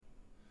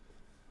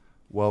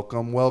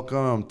Welcome,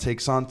 welcome.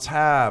 Takes on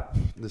Tap.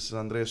 This is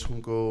Andres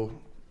Junco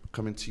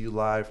coming to you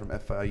live from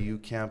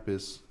FIU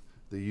campus,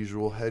 the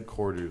usual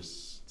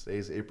headquarters. Today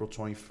is April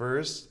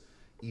 21st,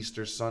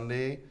 Easter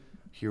Sunday.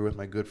 Here with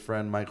my good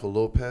friend Michael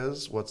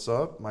Lopez. What's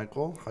up,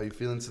 Michael? How you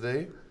feeling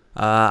today?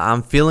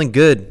 I'm feeling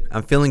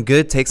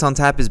good. Takes on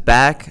Tap is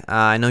back.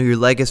 I know your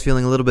leg is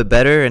feeling a little bit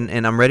better,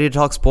 and I'm ready to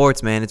talk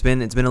sports, man. It's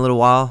been a little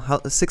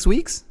while. 6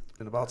 weeks?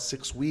 In about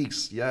 6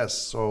 weeks, yes.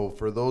 So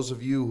for those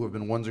of you who have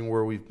been wondering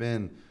where we've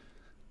been,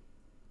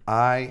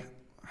 I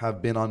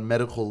have been on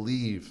medical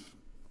leave.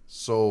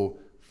 So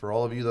for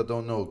all of you that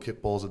don't know,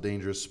 kickball is a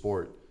dangerous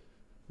sport.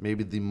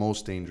 Maybe the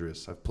most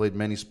dangerous. I've played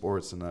many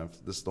sports, and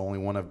this is the only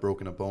one I've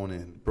broken a bone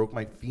in. Broke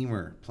my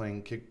femur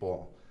playing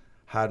kickball.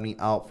 Had me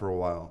out for a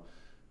while.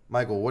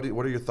 Michael, what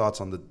are your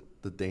thoughts on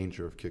the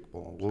danger of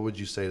kickball? What would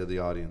you say to the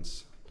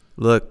audience?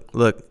 Look,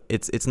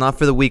 it's not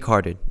for the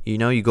weak-hearted. You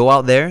know, you go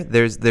out there,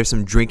 there's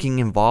some drinking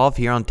involved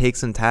here on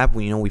Takes on Tap.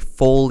 We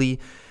fully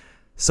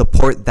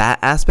support that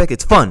aspect.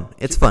 It's fun.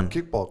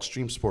 Kickball,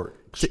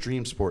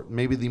 extreme sport,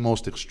 maybe the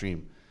most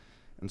extreme.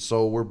 And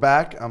so we're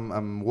back.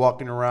 I'm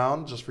walking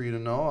around, just for you to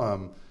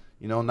know.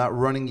 Not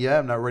running yet.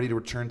 I'm not ready to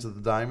return to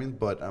the diamond,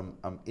 but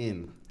I'm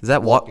in. Is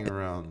that walking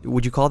around?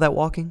 Would you call that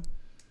walking?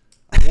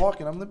 I'm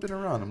walking. I'm limping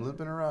around.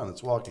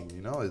 It's walking.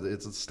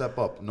 It's a step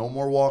up. No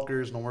more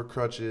walkers. No more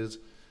crutches.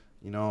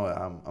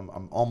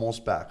 I'm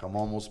almost back.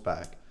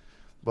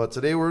 But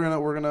today we're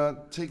gonna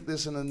take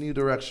this in a new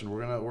direction.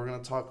 We're gonna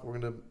talk.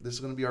 This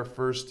is gonna be our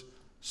first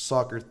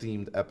soccer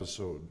themed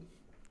episode.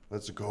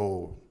 Let's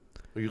go.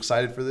 Are you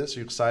excited for this?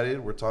 Are you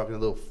excited? We're talking a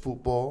little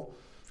football.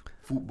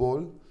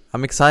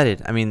 I'm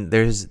excited. I mean,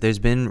 there's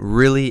been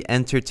really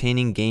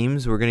entertaining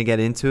games. We're gonna get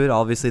into it.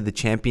 Obviously, the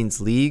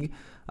Champions League.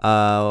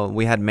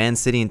 We had Man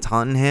City and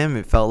Tottenham.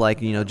 It felt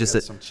like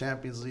some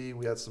Champions League.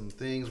 We had some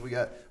things. We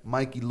got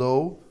Mikey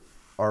Lowe,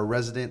 our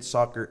resident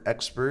soccer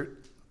expert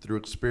through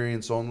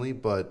experience only,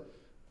 but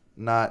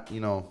not.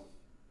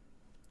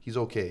 He's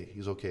okay.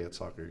 He's okay at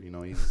soccer.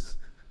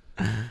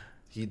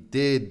 He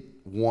did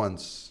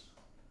once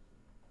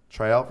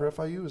try out for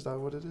FIU. Is that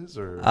what it is?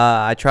 Or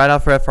I tried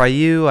out for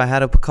FIU. I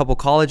had a couple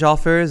college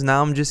offers.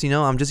 Now I'm just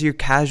your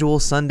casual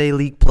Sunday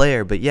league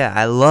player. But yeah,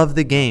 I love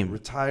the game.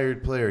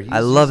 Retired player.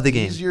 I love the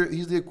game.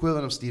 He's the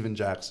equivalent of Steven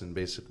Jackson,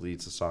 basically,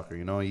 to soccer.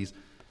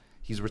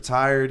 He's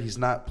retired. He's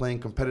not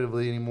playing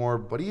competitively anymore,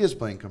 but he is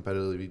playing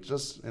competitively,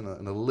 just in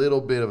a little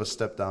bit of a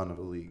step down of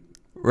the league.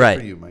 Right. Good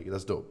for you, Mikey.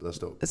 That's dope.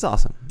 It's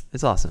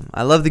awesome.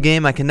 I love the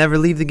game. I can never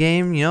leave the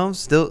game.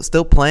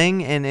 Still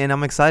playing, and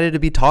I'm excited to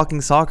be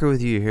talking soccer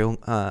with you here.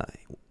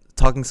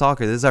 Talking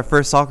soccer. This is our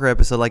first soccer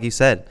episode, like you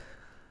said.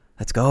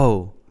 Let's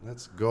go.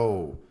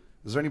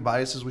 Is there any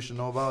biases we should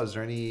know about? Is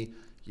there any,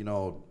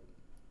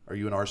 are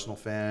you an Arsenal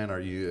fan?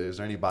 Is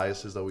there any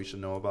biases that we should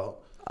know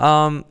about?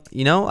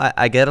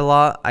 I get a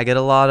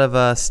lot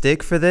of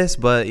stick for this,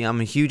 but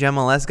I'm a huge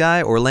MLS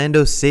guy.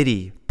 Orlando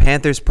City,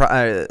 Lions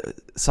Pride.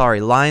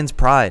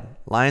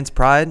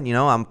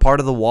 I'm part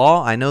of the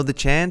wall. I know the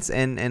chants,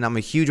 and I'm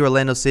a huge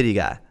Orlando City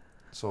guy.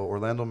 So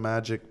Orlando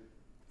Magic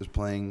is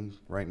playing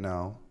right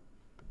now,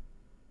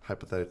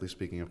 hypothetically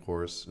speaking, of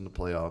course, in the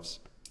playoffs,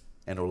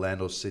 and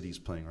Orlando City's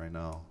playing right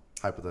now,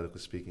 hypothetically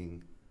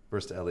speaking,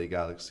 versus the LA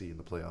Galaxy in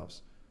the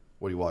playoffs.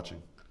 What are you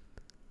watching?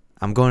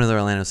 I'm going to the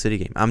Orlando City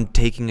game. I'm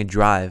taking a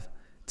drive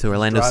to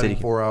Orlando City.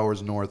 4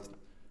 hours north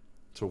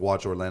to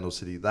watch Orlando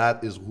City.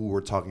 That is who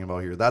we're talking about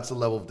here. That's the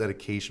level of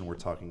dedication we're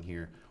talking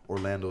here.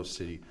 Orlando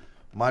City.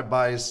 My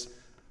bias,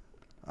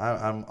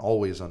 I'm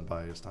always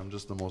unbiased. I'm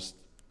just the most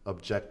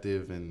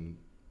objective and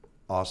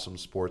awesome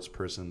sports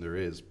person there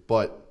is.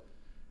 But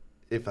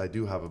if I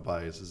do have a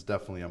bias, it's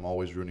definitely I'm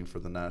always rooting for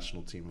the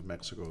national team of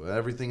Mexico.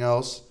 Everything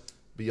else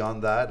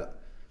beyond that,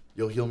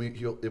 you'll hear me.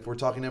 If we're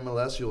talking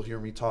MLS, you'll hear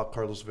me talk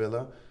Carlos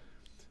Vela.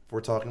 If we're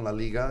talking La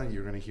Liga,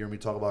 you're going to hear me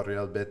talk about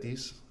Real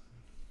Betis,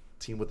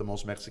 team with the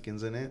most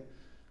Mexicans in it.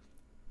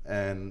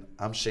 And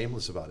I'm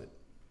shameless about it.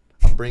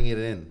 I'm bringing it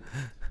in.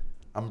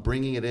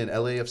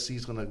 LAFC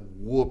is going to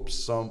whoop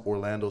some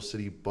Orlando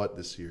City butt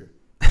this year.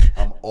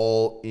 I'm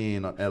all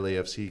in on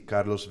LAFC.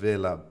 Carlos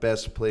Vela,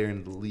 best player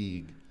in the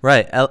league.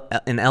 Right.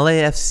 In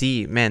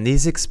LAFC, man,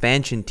 these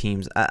expansion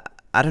teams,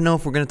 I don't know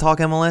if we're going to talk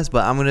MLS,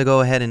 but I'm going to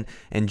go ahead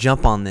and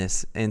jump on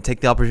this and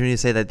take the opportunity to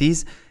say that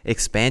these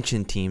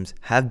expansion teams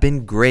have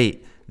been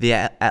great. The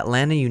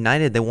Atlanta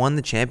United, they won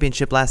the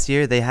championship last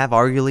year. They have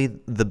arguably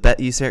the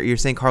best. You're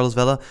saying Carlos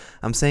Vela.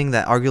 I'm saying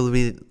that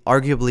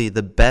arguably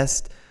the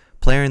best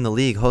player in the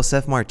league,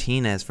 Josef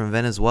Martinez from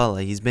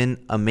Venezuela. He's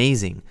been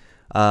amazing.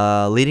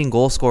 Leading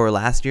goal scorer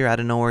last year. I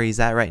don't know where he's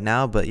at right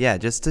now, but yeah,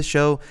 just to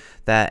show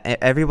that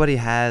everybody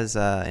has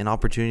an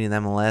opportunity in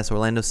MLS.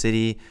 Orlando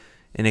City,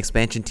 an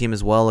expansion team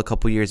as well a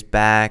couple years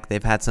back.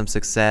 They've had some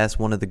success,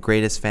 one of the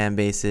greatest fan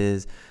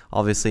bases.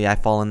 Obviously, I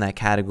fall in that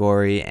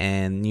category.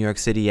 And New York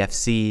City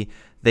FC,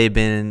 they've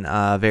been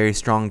a very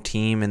strong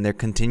team, and they're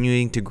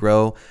continuing to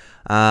grow.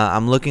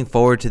 I'm looking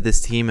forward to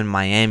this team in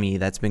Miami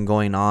that's been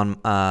going on.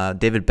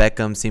 David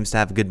Beckham seems to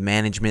have good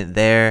management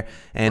there,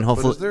 and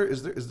hopefully. But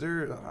is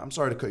there? I'm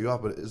sorry to cut you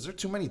off, but is there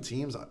too many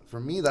teams? For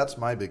me, that's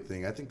my big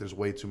thing. I think there's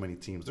way too many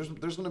teams. There's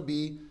going to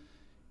be,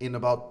 in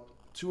about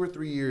 2 or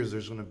 3 years,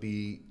 there's going to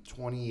be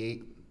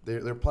 28.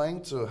 They're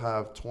planning to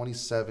have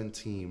 27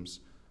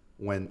 teams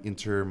when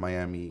Inter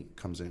Miami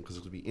comes in, because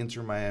it's going to be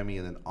Inter Miami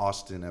and then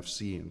Austin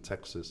FC in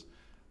Texas.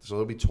 So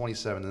there'll be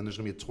 27. And then there's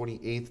going to be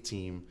a 28th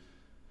team.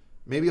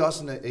 Maybe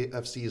Austin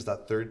FC is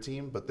that third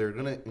team, but they're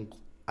going to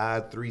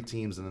add 3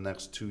 teams in the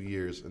next 2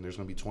 years, and there's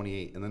going to be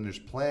 28. And then there's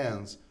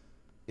plans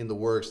in the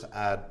works to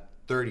add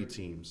 30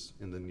 teams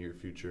in the near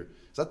future.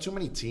 Is that too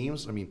many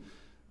teams? I mean,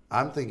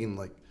 I'm thinking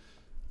like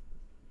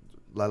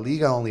La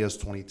Liga only has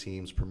 20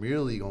 teams. Premier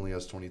League only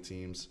has 20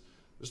 teams.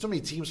 There's too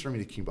many teams for me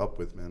to keep up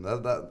with, man.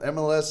 That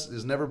MLS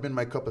has never been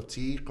my cup of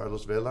tea.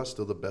 Carlos Vela,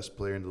 still the best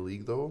player in the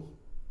league, though.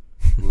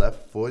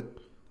 Left foot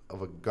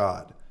of a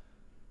god.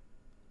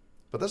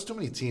 But that's too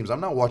many teams. I'm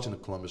not watching the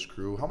Columbus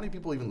Crew. How many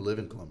people even live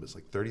in Columbus?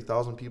 Like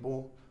 30,000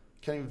 people?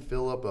 Can't even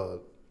fill up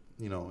an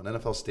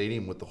NFL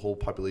stadium with the whole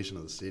population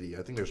of the city.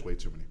 I think there's way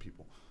too many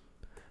people.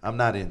 I'm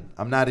not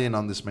in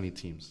on this many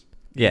teams.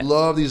 Yeah.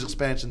 Love these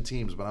expansion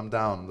teams, but I'm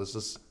down. Let's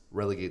just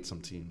relegate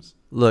some teams.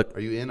 Look, are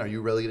you in? Are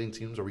you relegating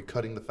teams? Are we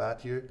cutting the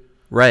fat here?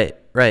 Right.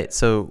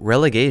 So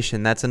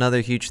relegation, that's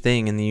another huge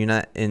thing in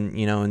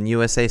in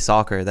USA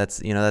soccer.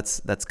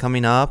 That's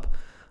coming up.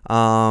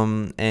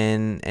 And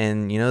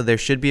there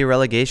should be a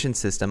relegation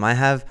system. I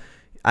have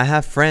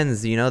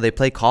friends, they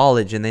play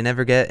college and they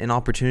never get an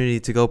opportunity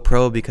to go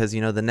pro because,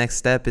 the next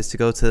step is to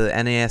go to the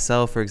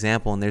NASL, for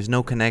example, and there's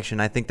no connection.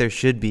 I think there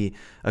should be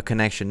a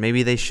connection.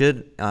 Maybe they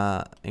should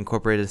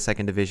incorporate a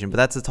second division, but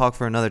that's a talk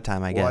for another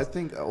time, I guess.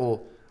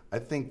 I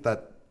think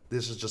that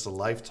this is just a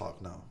life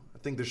talk now. I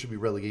think there should be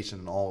relegation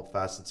in all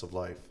facets of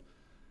life.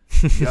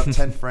 You have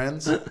 10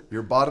 friends,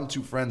 your bottom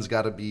 2 friends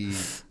got to be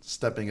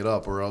stepping it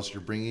up, or else you're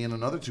bringing in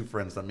another 2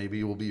 friends that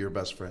maybe will be your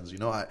best friends.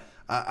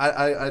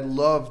 I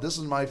love, this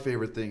is my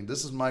favorite thing.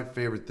 This is my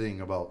favorite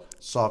thing about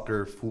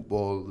soccer,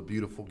 football, the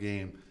beautiful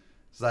game.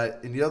 Is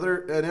that and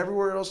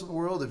everywhere else in the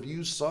world, if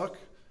you suck,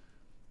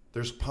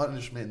 there's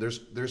punishment.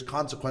 There's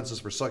consequences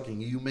for sucking.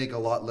 You make a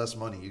lot less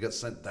money. You get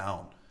sent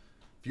down.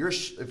 If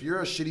you're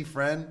a shitty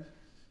friend,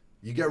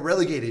 you get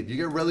relegated. You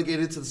get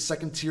relegated to the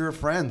second tier of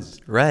friends.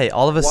 Right.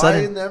 All of a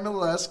sudden. Why in the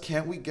MLS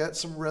can't we get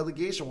some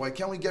relegation? Why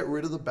can't we get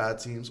rid of the bad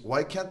teams?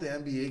 Why can't the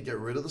NBA get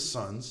rid of the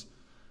Suns?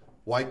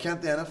 Why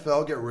can't the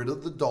NFL get rid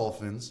of the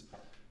Dolphins?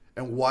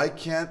 And why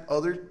can't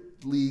other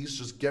leagues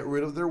just get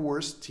rid of their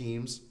worst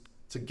teams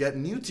to get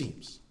new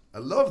teams? I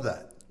love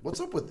that.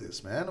 What's up with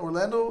this, man?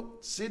 Orlando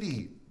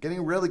City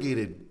getting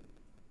relegated.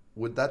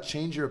 Would that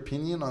change your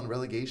opinion on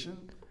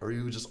relegation? Or are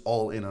you just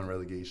all in on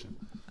relegation?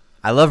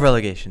 I love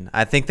relegation.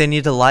 I think they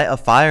need to light a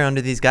fire under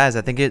these guys.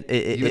 I think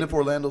even if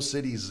Orlando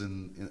City's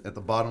at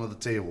the bottom of the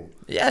table.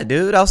 Yeah,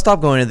 dude, I'll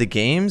stop going to the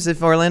games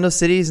if Orlando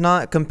City's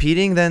not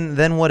competing.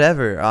 Then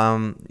whatever.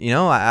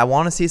 I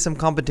want to see some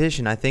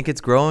competition. I think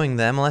it's growing.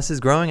 The MLS is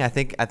growing. I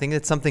think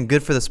it's something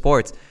good for the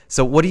sports.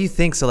 So what do you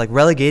think? So like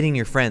relegating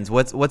your friends,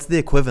 what's the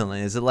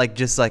equivalent? Is it like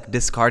just like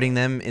discarding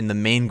them in the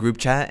main group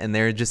chat and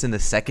they're just in the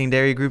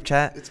secondary group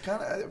chat? It's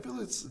kind of, I feel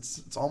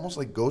it's almost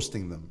like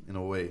ghosting them in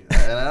a way.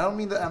 And I don't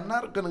mean that.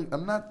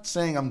 I'm not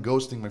saying I'm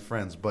ghosting my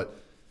friends, but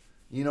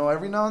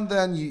every now and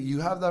then you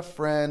have that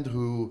friend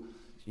who,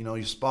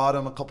 you spot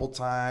them a couple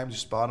times, you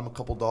spot them a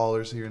couple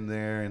dollars here and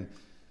there, and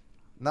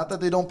not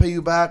that they don't pay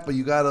you back, but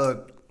you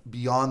gotta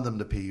be on them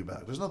to pay you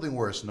back. There's nothing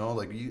worse, no?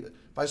 Like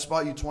if I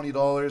spot you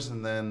 $20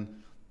 and then,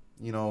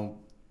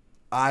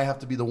 I have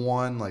to be the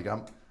one, like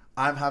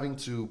I'm having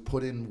to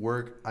put in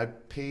work. I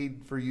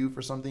paid for you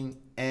for something,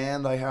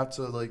 and I have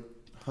to like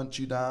hunt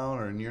you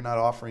down, and you're not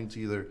offering to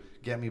either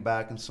get me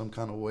back in some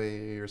kind of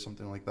way or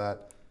something like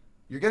that.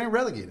 You're getting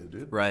relegated,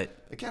 dude. Right.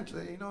 I can't.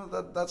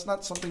 That's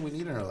not something we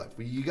need in our life.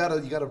 You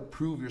gotta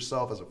prove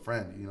yourself as a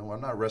friend.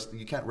 I'm not resting.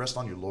 You can't rest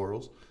on your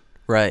laurels.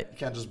 Right. You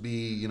can't just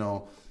be.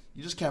 You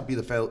just can't be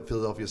the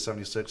Philadelphia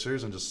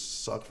 76ers and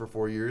just suck for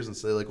 4 years and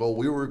say like, "Oh,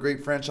 we were a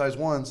great franchise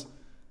once,"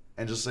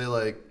 and just say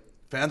like,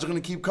 "Fans are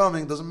gonna keep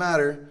coming. Doesn't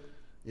matter."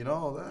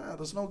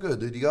 That's no good,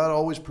 dude. You gotta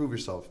always prove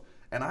yourself.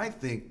 And I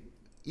think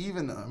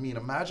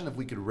imagine if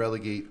we could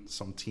relegate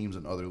some teams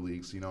in other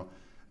leagues.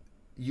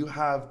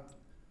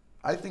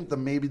 I think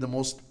maybe the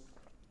most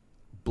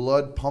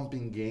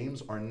blood-pumping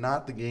games are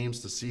not the games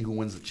to see who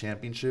wins the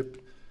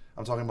championship.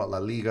 I'm talking about La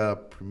Liga,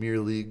 Premier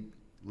League,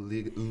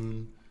 Ligue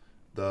 1,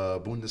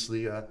 the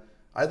Bundesliga.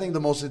 I think the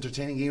most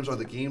entertaining games are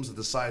the games that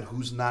decide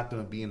who's not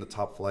going to be in the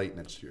top flight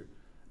next year.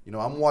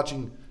 I'm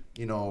watching,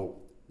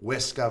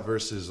 Huesca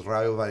versus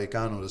Rayo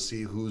Vallecano to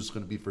see who's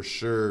going to be for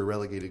sure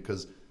relegated,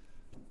 because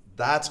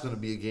that's going to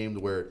be a game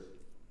where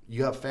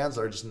you have fans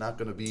that are just not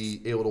going to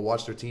be able to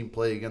watch their team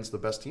play against the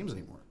best teams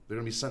anymore. They're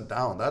going to be sent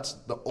down. That's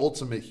the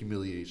ultimate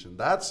humiliation.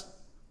 That's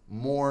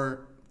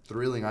more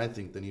thrilling, I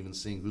think, than even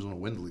seeing who's going to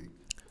win the league.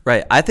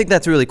 Right. I think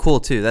that's really cool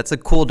too. That's a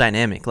cool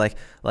dynamic. Like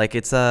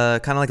it's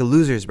kind of like a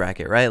losers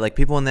bracket, right? Like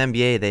people in the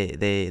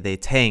NBA, they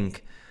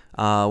tank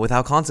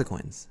without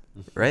consequence,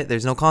 right?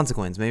 There's no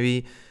consequence.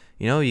 Maybe,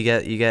 you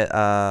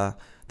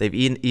get they've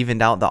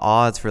evened out the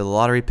odds for the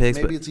lottery picks.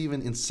 Maybe but it's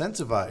even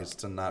incentivized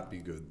to not be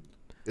good.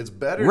 It's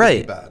better to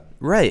right, be bad.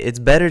 right. It's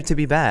better to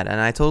be bad,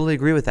 and I totally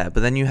agree with that.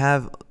 But then you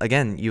have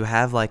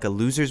like a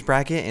losers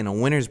bracket and a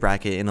winners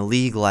bracket in a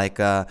league like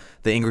the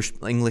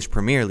English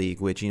Premier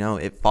League, which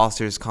it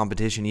fosters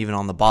competition even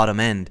on the bottom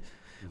end,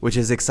 which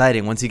is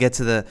exciting. Once you get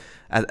to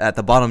at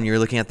the bottom, you're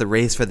looking at the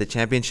race for the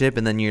championship,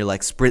 and then you're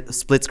like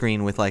split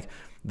screen with like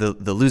the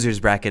losers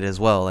bracket as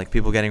well, like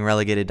people getting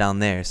relegated down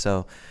there.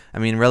 So I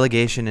mean,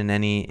 relegation in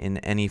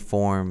any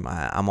form,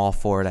 I'm all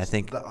for it. I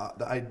think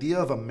the idea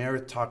of a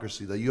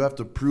meritocracy, that you have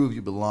to prove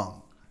you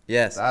belong.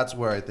 Yes, that's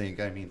where I think.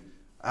 I mean,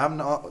 I'm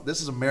not. This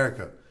is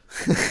America.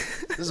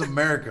 This is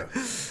America.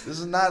 This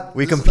is not.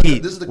 We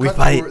compete. This is the we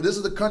country. fight. This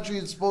is the country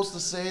that's supposed to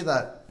say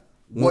that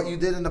what you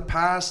did in the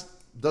past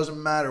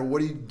doesn't matter.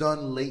 What have you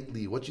done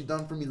lately? What you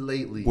done for me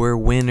lately? We're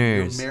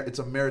winners. It's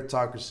a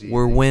meritocracy.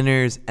 We're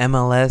winners.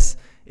 MLS.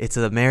 It's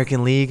an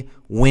American league.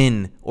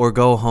 Win or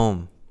go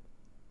home.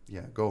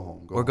 Yeah, go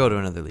home. Go to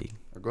another league.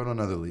 Or go to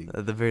another league.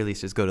 At the very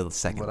least, just go to the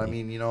second. But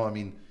league. I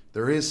mean,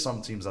 there is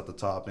some teams at the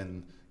top,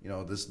 and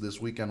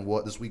this week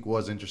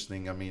was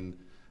interesting. I mean,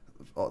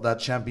 that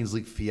Champions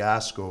League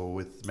fiasco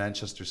with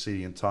Manchester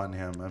City and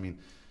Tottenham. I mean,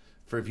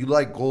 if you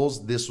like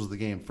goals, this was the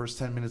game. First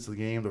 10 minutes of the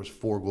game, there was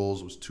 4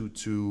 goals. It was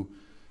 2-2.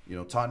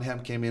 Tottenham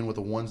came in with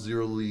a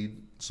 1-0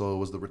 lead, so it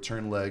was the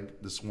return leg.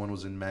 This one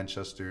was in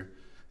Manchester,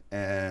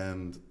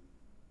 and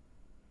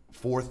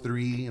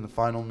 4-3 in the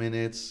final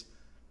minutes.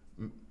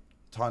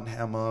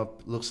 Tottenham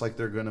up. Looks like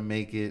they're going to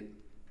make it.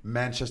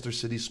 Manchester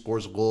City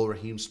scores a goal.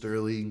 Raheem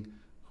Sterling,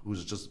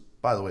 who's just,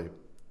 by the way,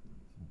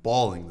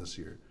 balling this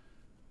year.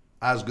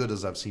 As good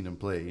as I've seen him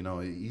play.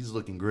 He's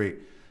looking great.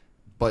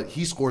 But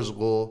he scores a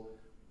goal.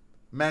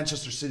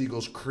 Manchester City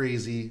goes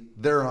crazy.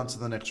 They're on to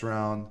the next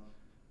round.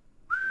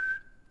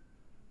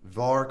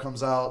 VAR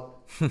comes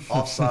out.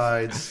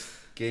 Offsides.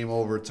 Game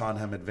over.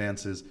 Tottenham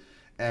advances.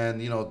 And,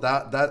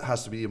 that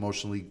has to be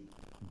emotionally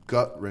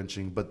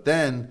gut-wrenching. But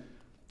then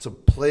to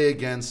play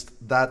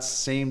against that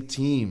same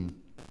team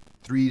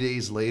 3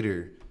 days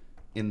later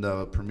in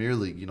the Premier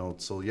League,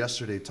 so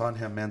yesterday,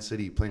 Tottenham, Man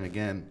City playing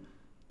again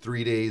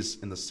 3 days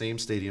in the same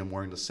stadium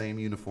wearing the same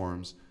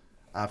uniforms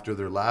after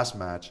their last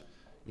match,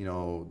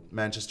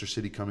 Manchester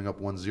City coming up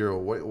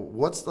 1-0.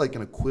 What's like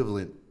an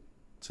equivalent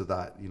to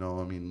that?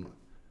 I mean,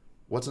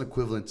 what's an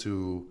equivalent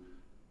to,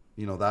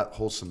 that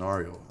whole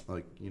scenario?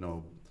 Like,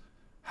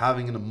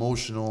 having an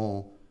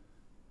emotional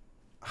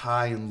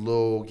high and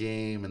low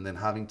game and then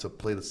having to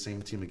play the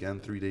same team again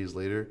 3 days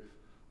later.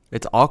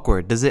 It's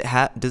awkward. Does it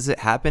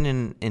happen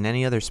in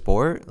any other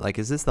sport? Like,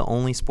 is this the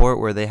only sport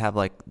where they have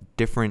a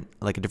different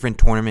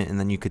tournament and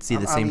then you could see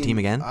the same team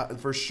again?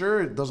 For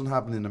sure, it doesn't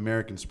happen in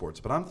American sports.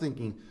 But I'm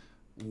thinking,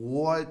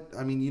 what?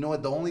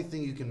 The only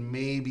thing you can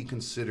maybe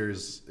consider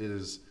is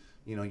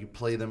you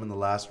play them in the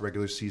last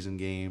regular season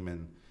game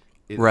and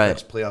it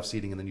affects playoff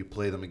seeding, and then you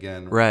play them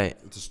again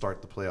to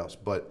start the playoffs.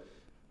 But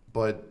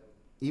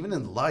even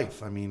in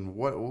life, in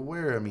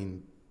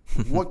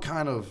what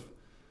kind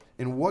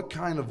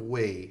of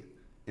way,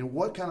 in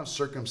what kind of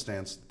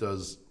circumstance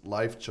does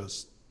life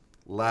just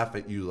laugh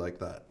at you like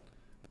that?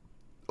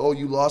 Oh,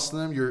 you lost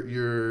them.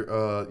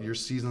 Your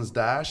season's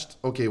dashed.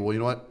 Okay, well, you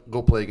know what?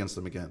 Go play against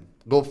them again.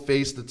 Go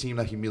face the team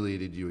that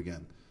humiliated you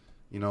again.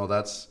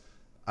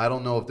 I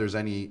don't know if there's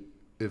any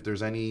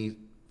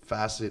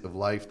facet of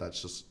life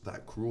that's just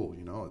that cruel.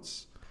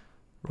 It's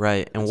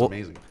right. And it's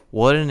amazing.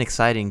 What an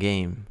exciting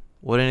game.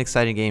 What an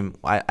exciting game.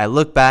 I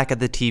look back at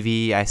the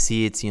TV. I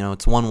see it's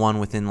 1-1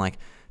 within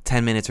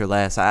 10 minutes or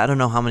less. I don't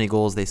know how many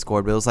goals they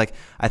scored, but it was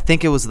I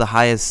think it was the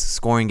highest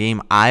scoring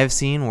game I've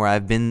seen where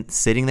I've been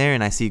sitting there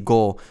and I see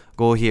goal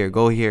here,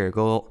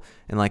 goal,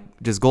 and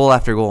just goal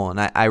after goal.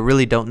 And I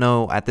really don't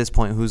know at this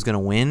point who's going to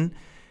win.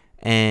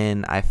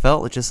 And I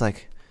felt just I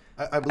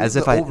believe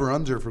the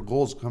over-under for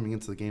goals coming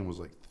into the game was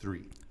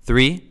 3.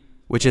 3,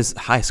 which is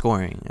high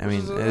scoring.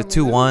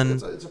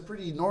 2-1. It's a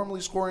pretty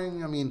normally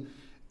scoring.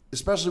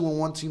 Especially when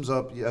one team's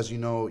up, as you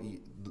know,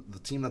 the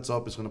team that's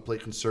up is going to play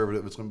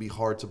conservative. It's going to be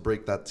hard to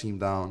break that team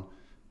down.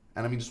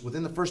 And just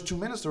within the first 2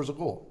 minutes, there was a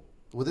goal.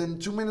 Within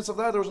 2 minutes of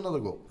that, there was another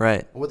goal.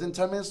 Right. And within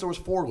 10 minutes, there was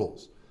 4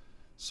 goals.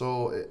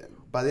 So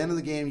by the end of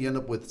the game, you end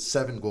up with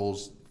 7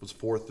 goals. It was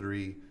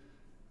 4-3.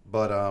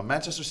 But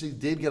Manchester City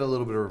did get a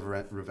little bit of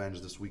revenge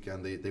this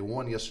weekend. They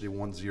won yesterday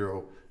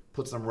 1-0,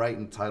 puts them right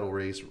in the title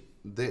race.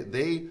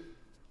 They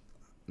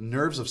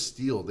nerves of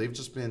steel. They've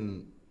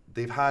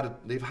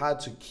had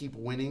to keep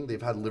winning.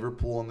 They've had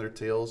Liverpool on their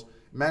tails.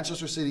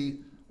 Manchester City,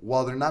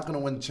 while they're not going to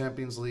win the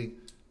Champions League,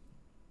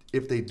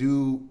 if they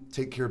do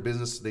take care of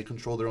business, they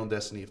control their own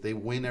destiny. If they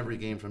win every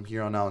game from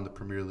here on out in the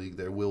Premier League,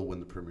 they will win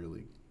the Premier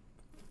League.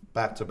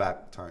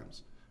 Back-to-back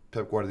times.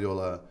 Pep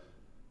Guardiola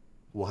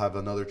will have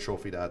another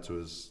trophy to add to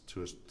his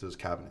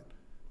cabinet.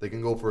 They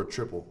can go for a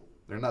triple.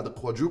 The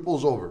quadruple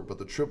is over, but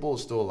the triple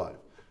is still alive.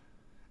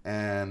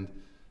 And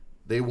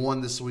they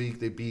won this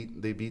week. They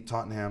beat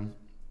Tottenham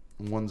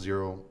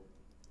 1-0.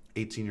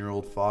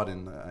 18-year-old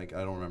Foden, I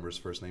don't remember his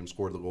first name,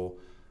 scored the goal.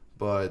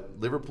 But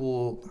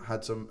Liverpool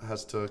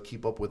has to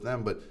keep up with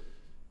them. But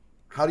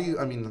how do you?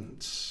 I mean,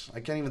 I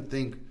can't even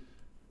think.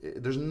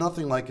 There's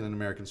nothing like it in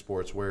American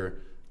sports where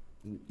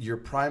your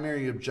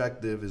primary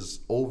objective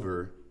is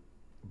over,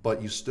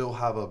 but you still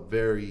have a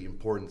very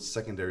important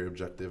secondary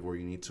objective where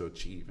you need to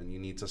achieve and you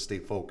need to stay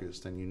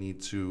focused and you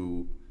need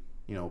to,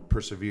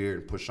 persevere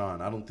and push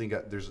on. I don't think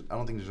there's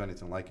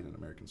anything like it in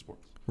American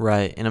sports.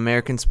 Right. In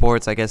American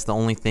sports, I guess the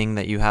only thing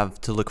that you have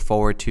to look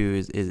forward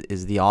to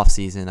is the off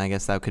season. I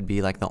guess that could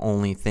be like the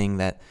only thing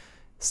that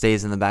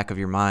stays in the back of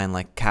your mind,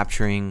 like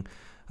capturing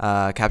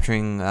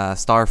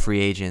star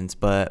free agents.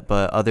 But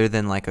other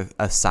than like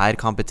a side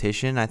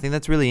competition, I think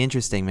that's really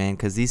interesting, man,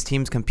 because these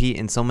teams compete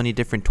in so many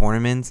different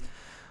tournaments.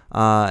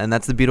 And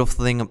that's the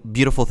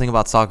beautiful thing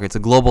about soccer. It's a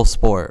global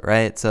sport,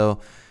 right? So,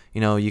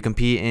 you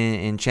compete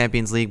in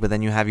Champions League, but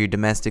then you have your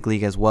domestic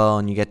league as well,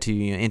 and you get to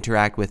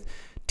interact with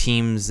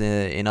teams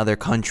in other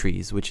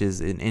countries, which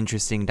is an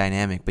interesting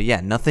dynamic. But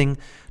yeah, nothing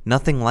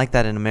like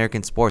that in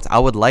American sports. I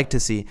would like to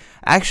see,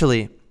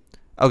 actually.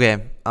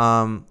 Okay,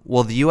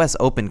 well, the U.S.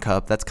 Open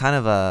Cup, that's kind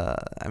of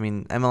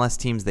MLS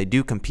teams, they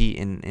do compete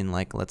in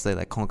like, let's say,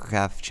 like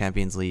CONCACAF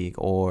Champions League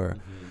or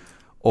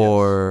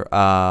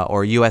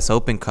U.S.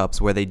 Open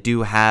Cups, where they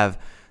do have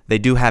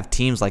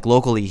teams like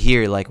locally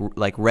here, like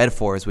Red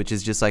Force, which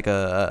is just like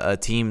a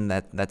team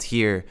that's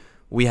here.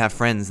 We have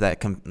friends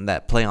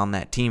that play on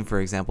that team, for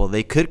example.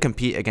 They could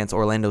compete against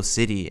Orlando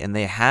City, and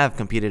they have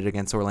competed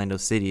against Orlando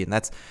City, and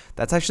that's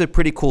actually a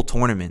pretty cool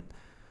tournament.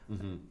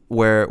 Mm-hmm.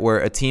 Where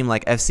a team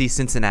like FC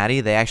Cincinnati,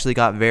 they actually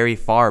got very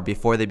far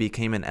before they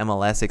became an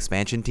MLS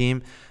expansion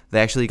team. They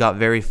actually got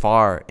very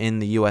far in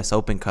the U.S.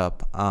 Open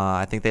Cup.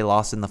 I think they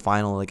lost in the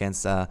final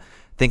against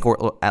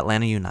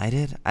Atlanta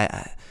United.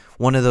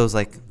 One of those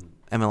like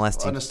MLS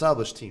teams. An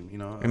established team,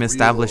 an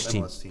established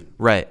team.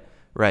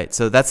 Right.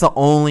 So that's the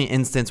only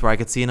instance where I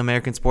could see in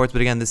American sports.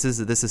 But again, this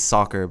is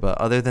soccer. But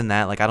other than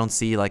that, like I don't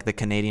see like the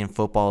Canadian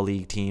Football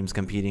League teams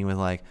competing with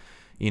like,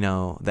 the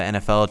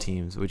NFL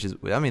teams, which is,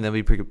 that'd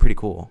be pretty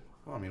cool.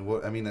 Well,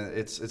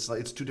 it's like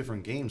it's two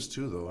different games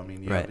too, though.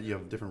 You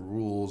have different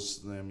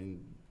rules.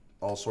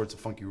 All sorts of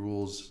funky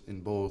rules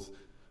in both.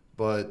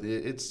 But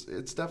it's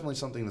definitely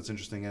something that's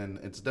interesting, and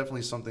it's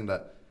definitely something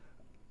that,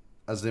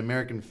 as the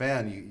American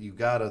fan, you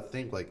gotta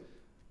think like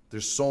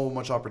there's so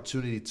much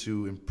opportunity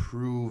to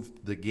improve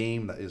the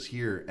game that is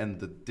here and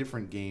the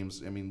different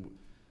games.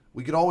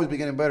 We could always be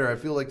getting better. I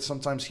feel like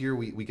sometimes here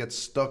we get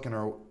stuck in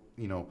our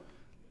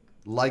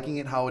liking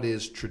it how it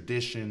is,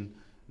 tradition,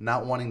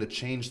 not wanting to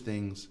change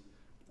things,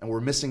 and we're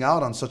missing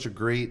out on such a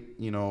great,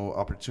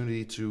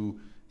 opportunity to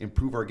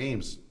improve our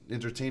games,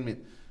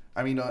 entertainment.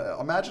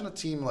 Imagine a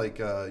team like,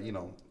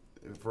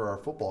 for our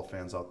football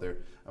fans out there,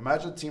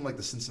 imagine a team like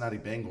the Cincinnati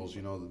Bengals.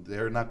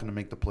 They're not going to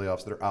make the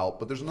playoffs; they're out.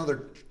 But there's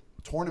another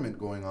tournament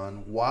going on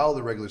while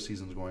the regular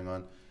season's going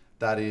on.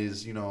 That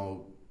is,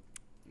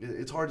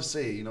 it's hard to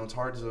say. It's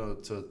hard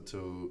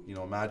to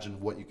imagine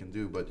what you can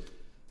do, but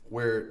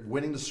where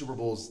winning the Super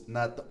Bowl is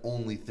not the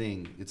only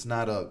thing. It's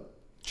not a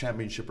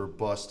championship or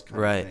bust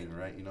kind of thing,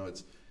 right?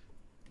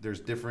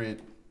 There's different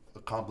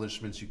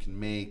accomplishments you can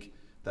make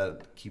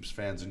that keeps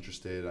fans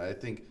interested. I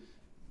think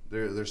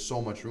there's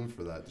so much room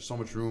for that. There's so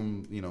much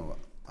room,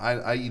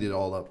 I eat it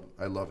all up.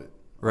 I love it.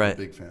 I'm a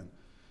big fan.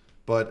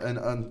 But in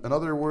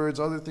other words,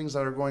 other things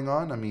that are going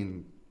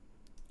on,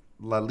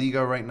 La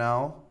Liga right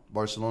now,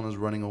 Barcelona's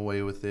running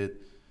away with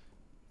it.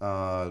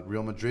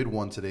 Real Madrid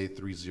won today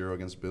 3-0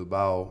 against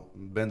Bilbao.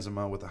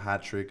 Benzema with a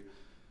hat trick.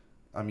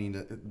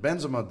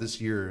 Benzema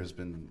this year has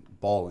been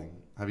balling.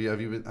 Have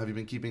you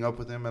been keeping up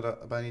with him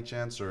by any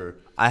chance? Or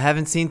I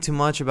haven't seen too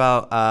much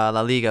about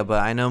La Liga,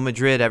 but I know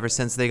Madrid ever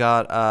since they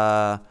got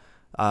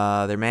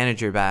their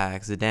manager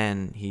back,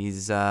 Zidane.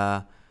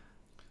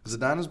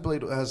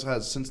 Zidane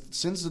has since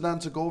Zidane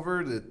took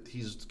over,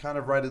 he's kind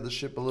of righted the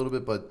ship a little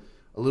bit, but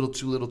a little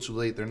too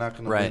late. They're not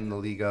going to win the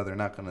Liga.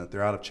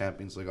 They're out of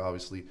Champions League,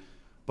 obviously.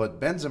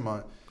 But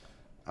Benzema,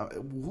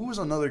 who is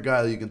another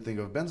guy that you can think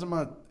of?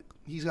 Benzema,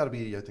 he's got to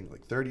be, I think,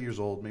 like 30 years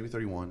old, maybe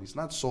 31. He's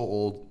not so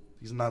old.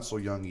 He's not so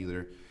young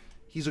either.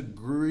 He's a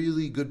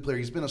really good player.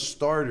 He's been a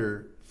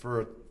starter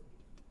for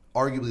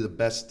arguably the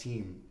best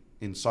team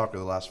in soccer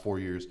the last 4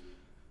 years.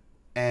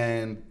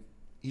 And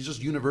he's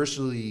just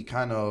universally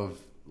kind of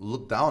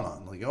looked down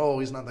on. Like, oh,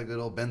 he's not that good.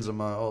 Oh,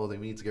 Benzema. Oh, they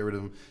need to get rid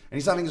of him. And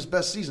he's having his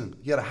best season.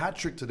 He had a hat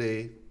trick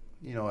today.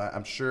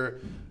 I'm sure,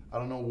 I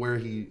don't know where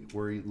he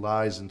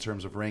lies in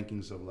terms of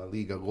rankings of La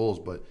Liga goals,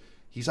 but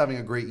he's having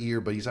a great year,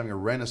 but he's having a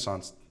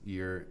renaissance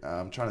year.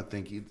 I'm trying to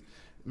think.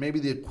 Maybe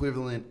the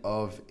equivalent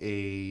of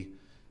I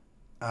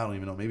don't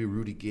even know, maybe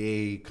Rudy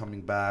Gay coming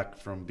back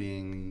from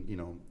being,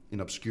 in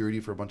obscurity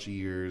for a bunch of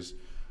years,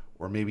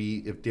 or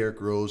maybe if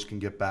Derrick Rose can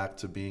get back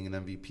to being an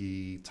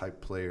MVP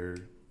type player.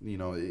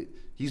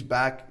 He's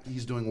back.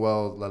 He's doing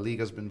well. La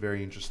Liga's been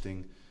very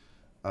interesting.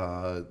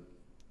 Other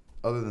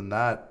than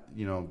that,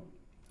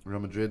 Real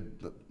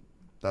Madrid,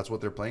 that's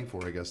what they're playing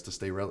for, I guess, to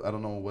stay. I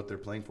don't know what they're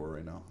playing for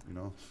right now. You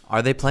know,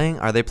 Are they playing?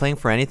 Are they playing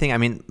for anything? I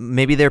mean,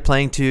 maybe they're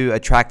playing to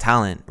attract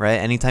talent, right?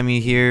 Anytime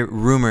you hear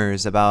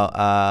rumors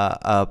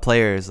about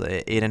players,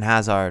 Eden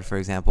Hazard, for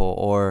example,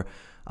 or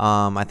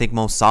I think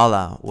Mo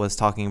Salah was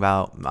talking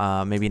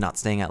about maybe not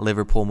staying at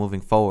Liverpool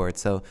moving forward.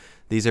 So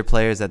these are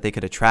players that they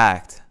could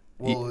attract.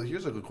 well,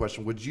 here's a good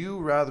question: would you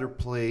rather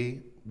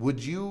play?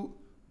 Would you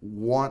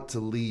want to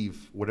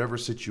leave whatever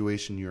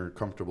situation you're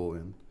comfortable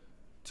in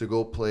to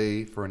go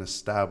play for an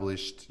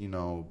established, you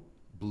know,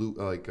 blue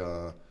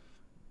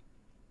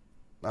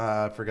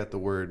I forget the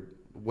word,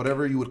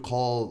 whatever you would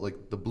call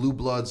like the blue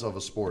bloods of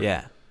a sport.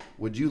 Yeah.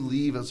 Would you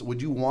leave as?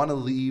 Would you want to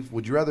leave?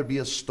 Would you rather be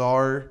a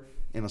star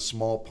in a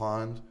small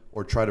pond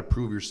or try to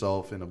prove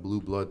yourself in a blue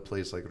blood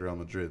place like Real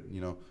Madrid?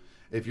 You know,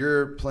 if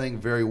you're playing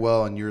very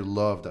well and you're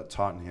loved at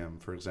Tottenham,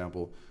 for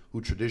example, who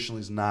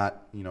traditionally is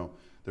not, you know,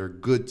 they're a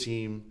good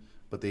team,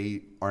 but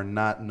they are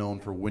not known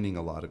for winning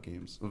a lot of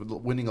games,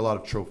 winning a lot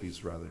of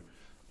trophies rather.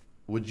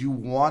 Would you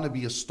want to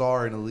be a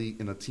star in a league,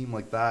 in a team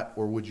like that,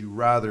 or would you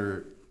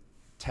rather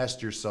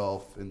test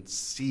yourself and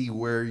see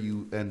where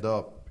you end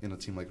up in a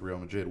team like Real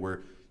Madrid,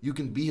 where you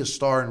can be a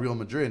star in Real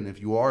Madrid, and if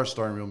you are a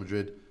star in Real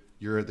Madrid,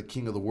 you're the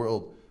king of the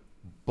world.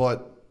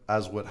 But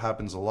as what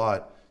happens a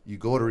lot, you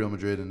go to Real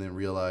Madrid and then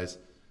realize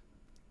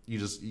you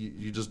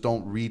just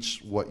don't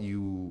reach what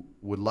you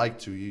would like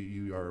to.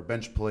 You are a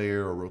bench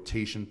player, a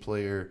rotation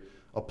player,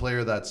 a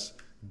player that's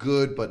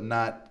good but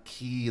not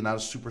key, not a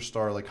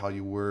superstar like how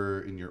you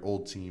were in your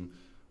old team.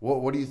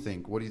 What do you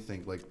think? What do you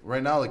think? Like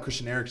right now, like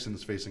Christian Eriksen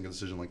is facing a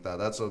decision like that.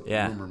 That's a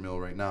rumor mill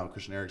right now.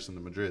 Christian Eriksen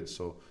to Madrid.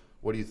 So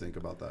what do you think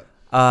about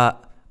that?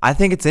 I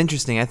think it's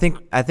interesting. I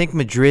think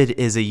Madrid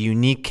is a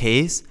unique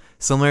case,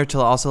 similar to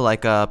also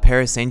like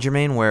Paris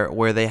Saint-Germain,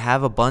 where they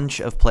have a bunch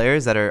of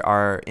players that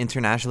are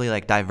internationally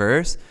like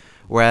diverse,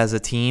 whereas a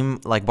team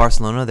like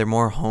Barcelona, they're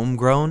more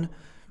homegrown,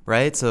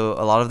 right? So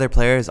a lot of their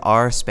players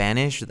are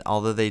Spanish,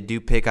 although they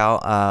do pick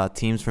out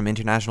teams from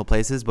international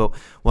places. But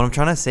what I'm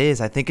trying to say is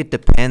I think it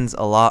depends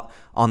a lot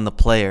on the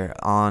player,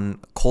 on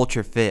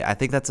culture fit. I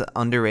think that's an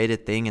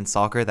underrated thing in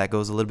soccer that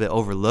goes a little bit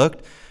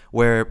overlooked,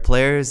 where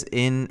players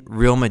in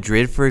Real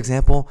Madrid, for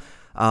example,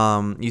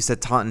 you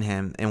said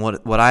Tottenham, and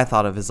what I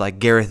thought of is like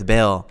Gareth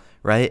Bale,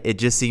 right? It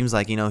just seems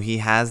like, you know, he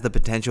has the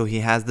potential, he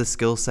has the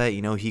skill set,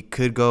 you know, he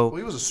could go. Well,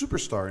 he was a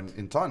superstar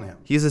in Tottenham.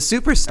 He's a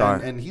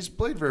superstar. And he's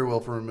played very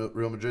well for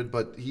Real Madrid,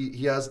 but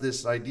he has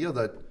this idea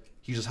that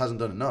he just hasn't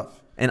done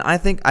enough. And I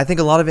think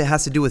a lot of it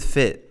has to do with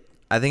fit.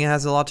 I think it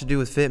has a lot to do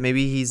with fit.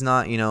 Maybe he's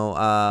not, you know,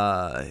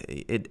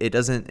 it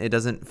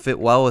doesn't fit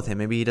well with him.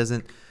 Maybe he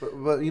doesn't.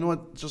 But you know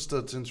what? Just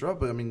to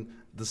interrupt, but I mean,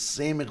 the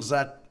same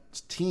exact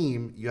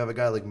team, you have a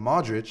guy like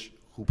Modric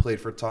who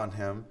played for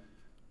Tottenham,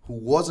 who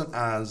wasn't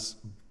as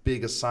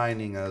big a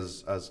signing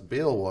as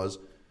Bale was,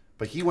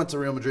 but he went to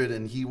Real Madrid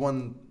and he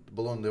won the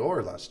Ballon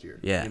d'Or last year.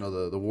 Yeah. You know,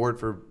 the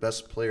award for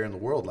best player in the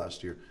world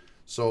last year.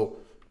 So,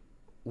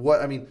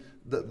 what I mean,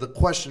 the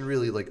question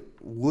really, like,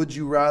 would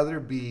you rather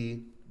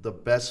be the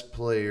best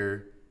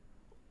player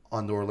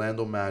on the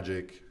Orlando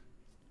Magic,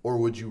 or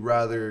would you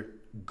rather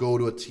go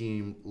to a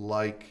team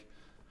like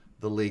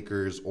the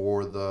Lakers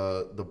or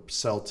the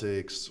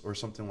Celtics or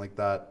something like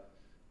that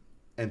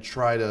and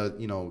try to,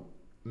 you know,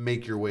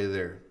 make your way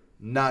there,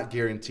 not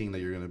guaranteeing that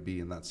you're going to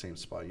be in that same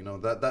spot? You know,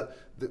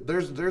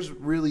 there's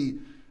really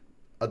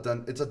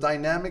it's a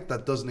dynamic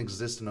that doesn't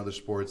exist in other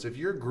sports. If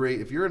you're great,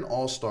 if you're an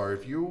all-star,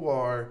 if you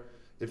are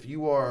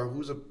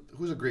who's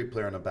a great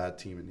player on a bad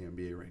team in the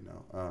NBA right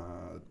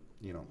now?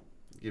 You know,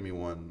 give me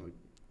one. Like,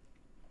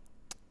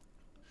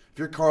 if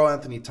you're Karl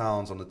Anthony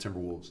Towns on the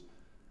Timberwolves,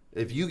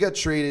 if you get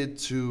traded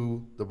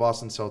to the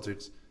Boston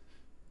Celtics,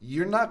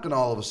 you're not going to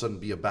all of a sudden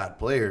be a bad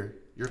player.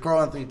 You're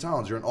Karl Anthony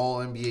Towns. You're an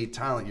all-NBA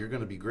talent. You're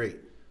going to be great.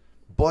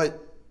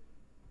 But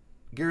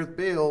Gareth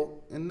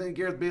Bale, and then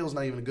Gareth Bale's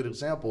not even a good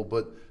example,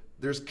 but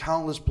there's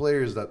countless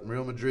players that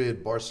Real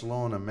Madrid,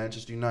 Barcelona,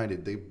 Manchester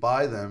United, they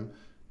buy them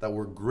that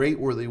were great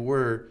where they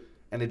were,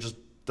 and it just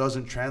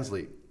doesn't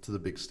translate to the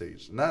big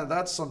stage. And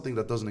that's something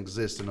that doesn't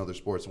exist in other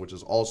sports, which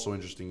is also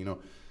interesting. You know,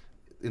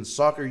 in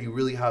soccer, you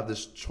really have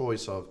this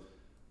choice of,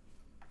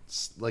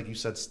 like you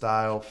said,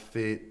 style,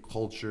 fit,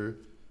 culture.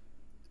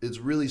 It's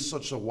really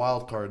such a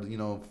wild card. You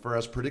know, for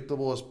as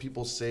predictable as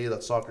people say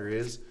that soccer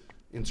is,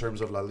 in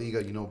terms of La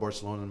Liga, you know,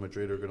 Barcelona and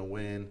Madrid are going to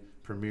win.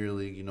 Premier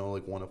League, you know,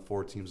 like one of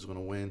four teams is going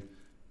to win.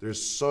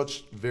 There's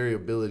such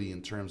variability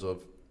in terms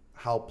of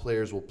how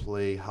players will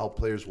play, how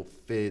players will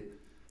fit,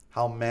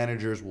 how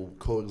managers will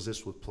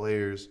coexist with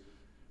players,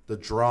 the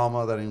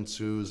drama that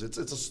ensues. It's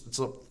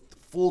a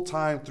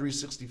full-time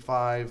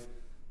 365,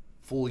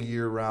 full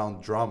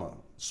year-round drama,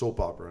 soap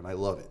opera, and I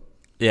love it.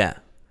 Yeah.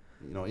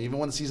 You know, even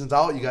when the season's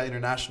out, you got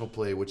international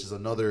play, which is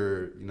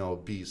another, you know,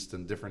 beast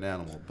and different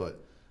animal.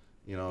 But,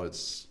 you know,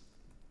 it's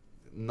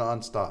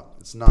nonstop.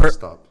 It's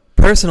nonstop.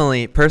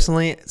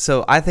 Personally,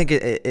 so I think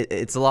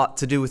it's a lot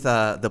to do with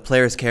the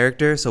player's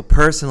character. So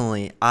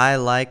personally, I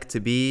like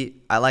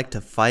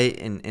to fight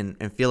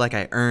and feel like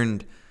I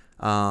earned,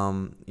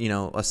 you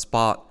know, a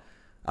spot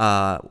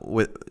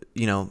with,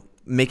 you know,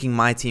 making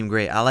my team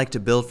great. I like to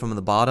build from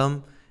the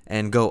bottom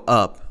and go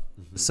up.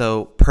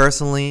 So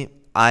personally,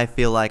 I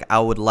feel like I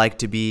would like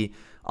to be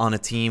on a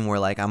team where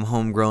like I'm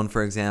homegrown,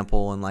 for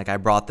example, and like I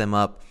brought them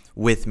up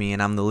with me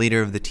and I'm the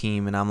leader of the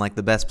team and I'm like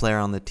the best player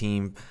on the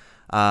team.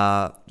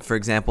 For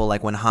example,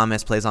 like when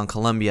James plays on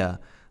Colombia,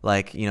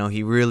 like, you know,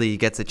 he really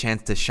gets a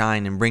chance to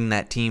shine and bring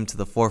that team to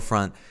the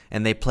forefront,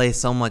 and they play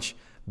so much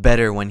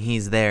better when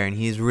he's there, and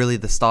he's really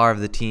the star of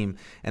the team,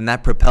 and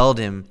that propelled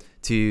him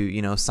to,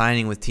 you know,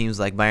 signing with teams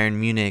like Bayern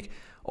Munich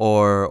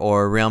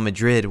or Real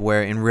Madrid,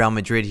 where in Real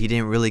Madrid he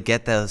didn't really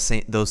get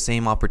those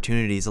same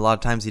opportunities. A lot of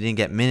times he didn't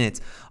get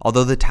minutes,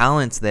 although the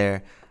talent's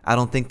there. I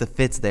don't think the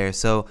fit's there.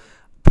 So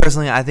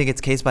personally, I think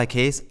it's case by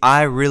case.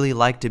 I really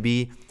like to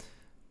be,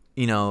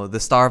 you know, the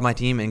star of my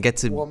team and get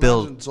to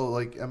build.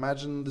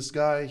 Imagine this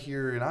guy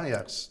here in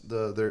Ajax.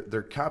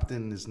 Their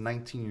captain is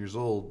 19 years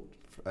old.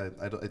 I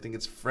think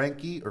it's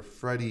Frankie or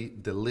Freddie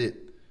de Ligt.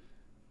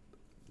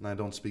 And I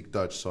don't speak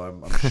Dutch, so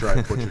I'm sure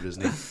I butchered his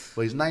name.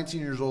 But he's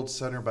 19 years old,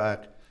 center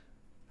back.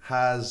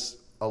 Has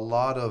a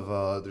lot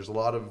of there's a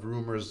lot of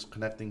rumors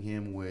connecting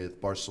him with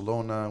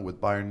Barcelona,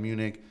 with Bayern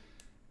Munich,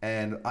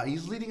 and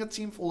he's leading a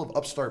team full of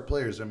upstart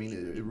players. I mean,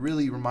 it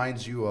really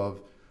reminds you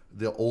of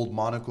the old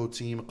Monaco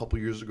team a couple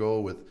years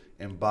ago with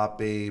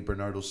Mbappe,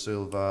 Bernardo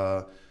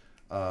Silva,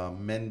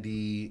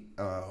 Mendy,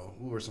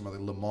 who were some other,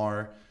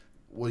 Lamar.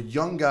 Well,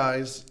 young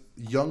guys,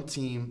 young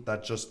team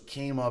that just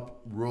came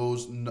up,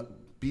 rose,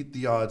 beat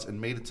the odds,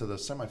 and made it to the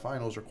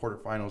semifinals or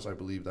quarterfinals, I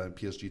believe, that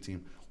PSG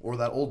team. Or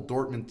that old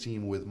Dortmund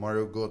team with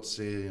Mario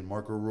Götze and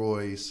Marco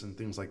Reus and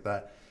things like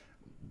that.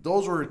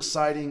 Those were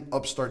exciting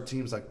upstart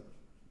teams that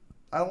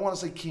I don't want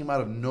to say came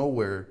out of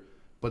nowhere,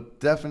 but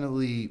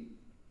definitely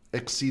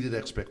exceeded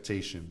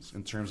expectations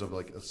in terms of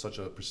like such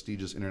a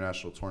prestigious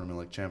international tournament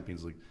like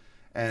Champions League.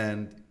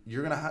 And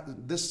you're gonna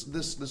have this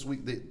week.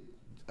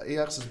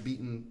 Ajax has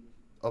beaten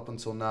up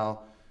until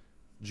now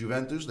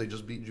Juventus. They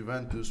just beat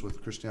Juventus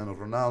with Cristiano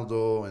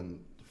Ronaldo and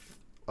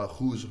a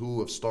who's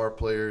who of star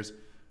players.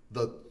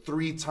 The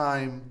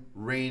 3-time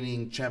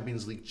reigning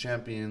Champions League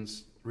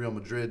champions, Real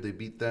Madrid, they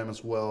beat them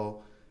as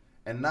well.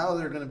 And now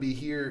they're going to be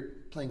here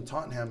playing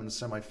Tottenham in the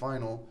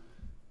semifinal.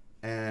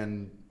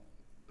 And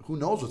who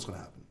knows what's going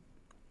to happen?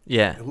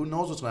 Yeah. Who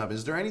knows what's going to happen?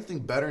 Is there anything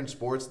better in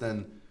sports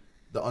than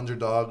the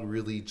underdog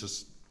really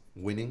just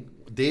winning?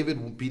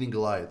 David beating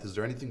Goliath. Is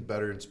there anything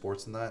better in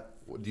sports than that?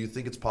 Do you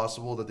think it's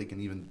possible that they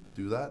can even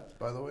do that,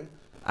 by the way?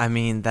 I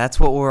mean, that's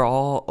what we're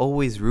all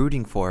always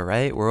rooting for,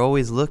 right? We're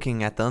always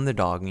looking at the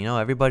underdog. You know,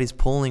 everybody's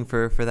pulling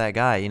for that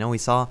guy. You know, we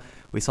saw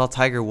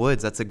Tiger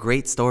Woods. That's a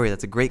great story.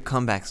 That's a great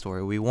comeback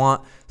story. We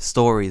want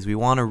stories. We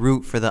want to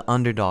root for the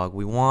underdog.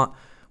 We want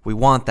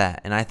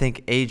that. And I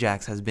think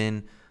Ajax has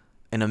been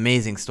an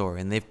amazing story,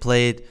 and they've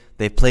played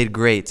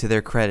great, to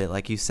their credit.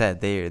 Like you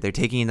said, they're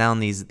taking down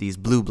these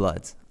blue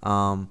bloods.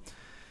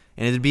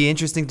 And it'd be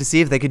interesting to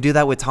see if they could do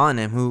that with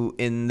Tottenham, who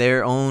in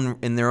their own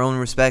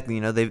respect, you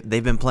know,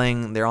 they've been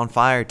playing. They're on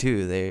fire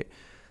too.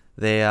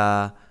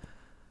 Well,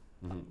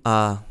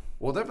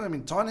 definitely. I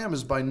mean, Tottenham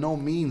is by no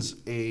means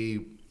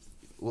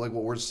like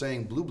what we're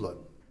saying, blue blood.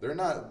 They're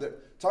not.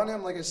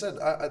 Tottenham, like I said,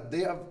 I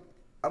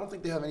don't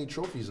think they have any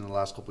trophies in the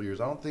last couple of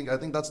years. I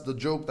think that's the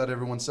joke that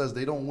everyone says.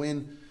 They don't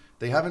win.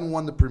 They haven't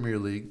won the Premier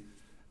League.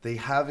 They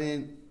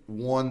haven't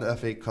won the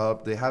FA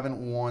Cup. They haven't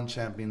won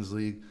Champions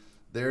League.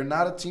 They're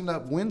not a team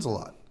that wins a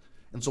lot.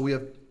 And so we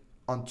have,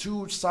 on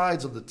two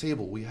sides of the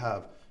table, we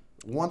have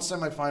one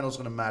semifinal is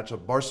going to match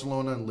up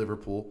Barcelona and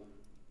Liverpool.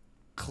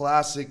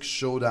 Classic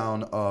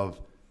showdown of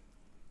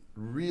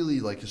really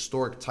like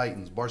historic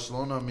titans.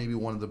 Barcelona, maybe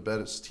one of the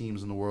best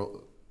teams in the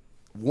world.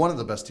 One of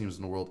the best teams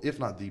in the world, if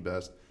not the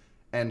best.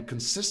 And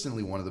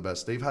consistently one of the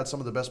best. They've had some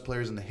of the best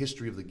players in the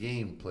history of the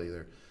game play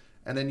there.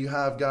 And then you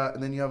have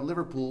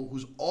Liverpool,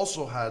 who's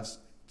also had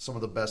some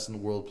of the best in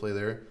the world play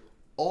there.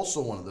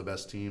 Also one of the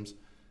best teams.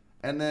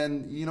 And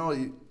then, you know,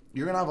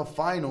 you're going to have a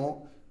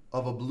final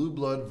of a blue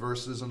blood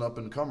versus an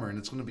up-and-comer, and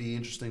it's going to be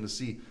interesting to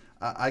see.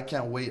 I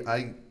can't wait.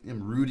 I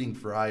am rooting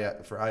for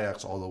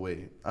Ajax all the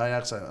way.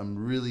 Ajax,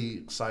 I'm really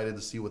excited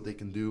to see what they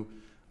can do.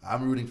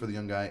 I'm rooting for the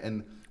young guy.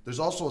 And there's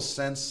also a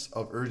sense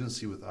of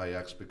urgency with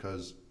Ajax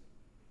because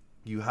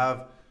you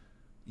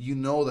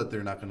know that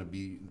they're not going to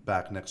be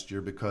back next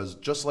year, because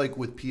just like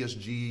with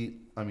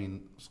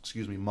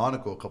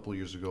Monaco a couple of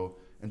years ago,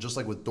 and just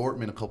like with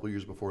Dortmund a couple of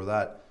years before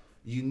that,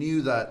 you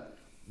knew that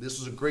this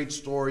was a great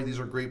story. These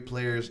are great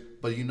players,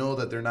 but you know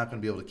that they're not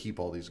going to be able to keep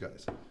all these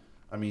guys.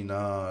 I mean,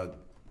 De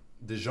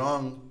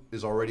Jong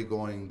is already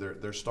going.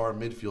 Their star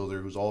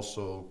midfielder, who's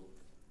also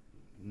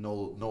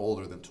no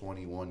older than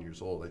 21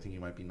 years old. I think he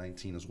might be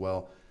 19 as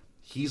well.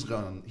 He's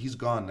gone. He's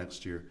gone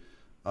next year.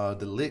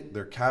 De Ligt,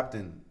 their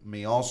captain,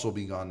 may also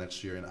be gone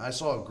next year. And I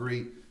saw a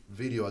great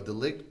video. De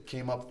Ligt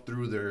came up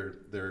through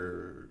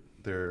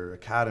their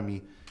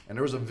academy. And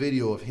there was a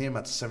video of him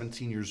at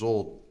 17 years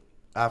old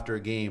after a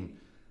game,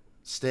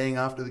 staying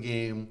after the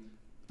game,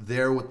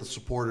 there with the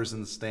supporters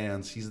in the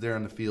stands. He's there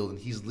on the field, and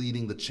he's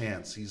leading the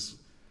chants. He's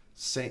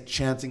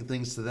chanting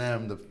things to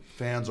them. The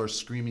fans are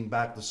screaming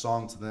back the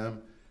song to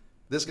them.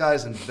 this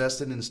guy's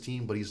invested in his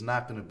team, but he's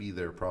not going to be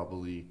there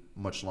probably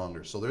much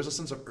longer. So there's a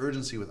sense of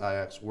urgency with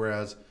Ajax,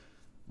 whereas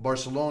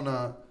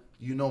Barcelona,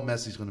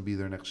 Messi's going to be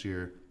there next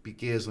year.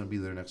 Piqué is going to be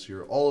there next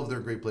year. All of their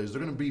great players.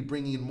 They're going to be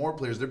bringing in more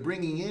players. They're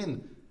bringing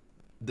in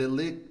De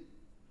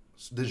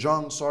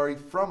Jong,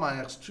 from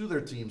Ajax to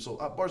their team. So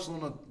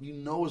Barcelona,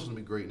 is going to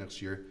be great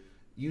next year.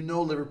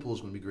 Liverpool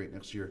is going to be great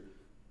next year.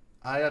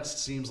 Ajax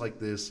seems like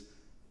this.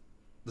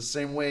 The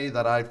same way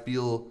that I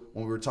feel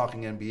when we were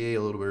talking NBA a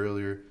little bit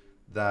earlier,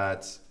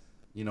 that,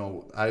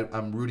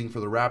 I'm rooting for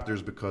the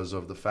Raptors because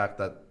of the fact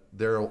that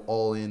they're an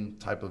all-in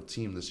type of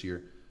team this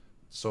year.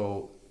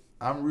 So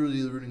I'm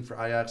really rooting for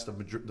Ajax.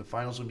 The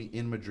finals will be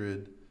in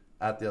Madrid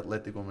at the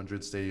Atletico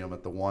Madrid Stadium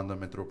at the Wanda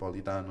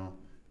Metropolitano.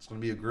 It's going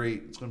to be a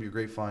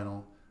great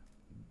final.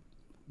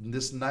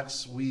 This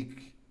next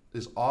week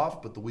is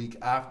off, but the week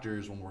after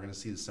is when we're going to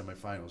see the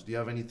semifinals. Do you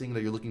have anything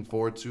that you're looking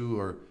forward to,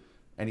 or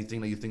anything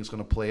that you think is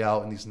going to play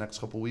out in these next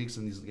couple weeks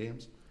in these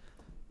games?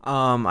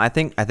 I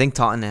think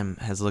Tottenham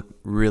has looked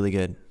really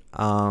good.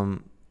 Although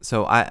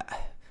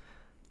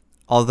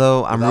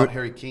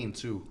Harry Kane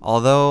too.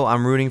 Although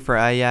I'm rooting for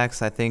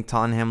Ajax, I think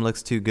Tottenham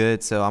looks too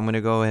good. So I'm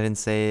gonna go ahead and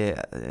say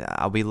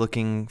I'll be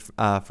looking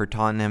for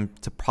Tottenham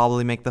to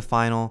probably make the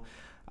final.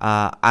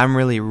 I'm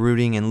really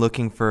rooting and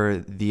looking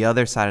for the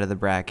other side of the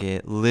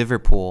bracket,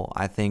 Liverpool.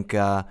 I think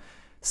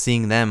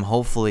seeing them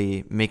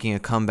hopefully making a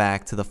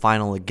comeback to the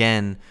final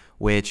again,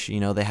 which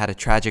they had a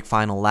tragic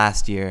final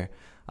last year.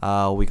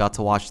 We got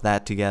to watch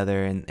that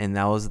together, and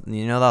that was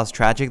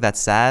tragic. That's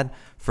sad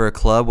for a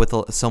club with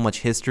so much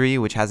history,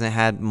 which hasn't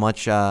had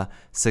much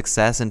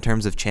success in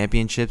terms of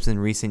championships in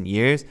recent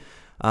years.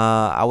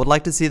 I would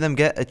like to see them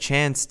get a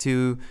chance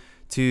to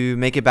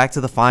make it back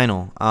to the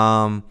final.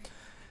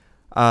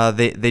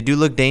 They do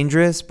look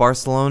dangerous.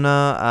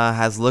 Barcelona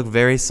has looked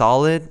very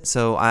solid,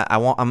 so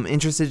I'm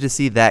interested to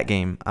see that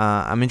game.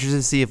 I'm interested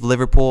to see if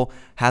Liverpool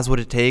has what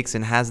it takes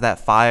and has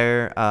that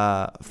fire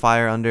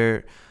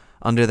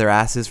under their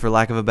asses, for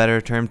lack of a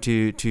better term,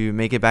 to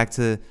make it back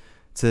to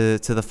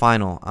the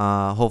final.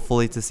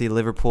 Hopefully to see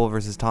Liverpool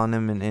versus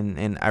Tottenham,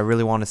 and I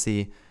really want to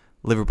see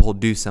Liverpool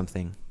do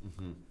something.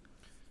 Mm-hmm.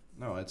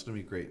 No, it's gonna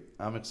be great.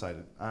 I'm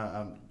excited.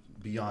 I'm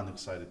beyond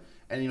excited.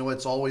 And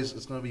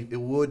it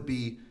would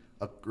be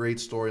a great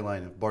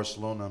storyline if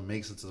Barcelona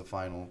makes it to the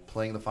final,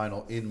 playing the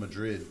final in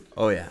Madrid.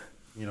 Oh yeah.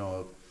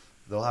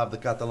 They'll have the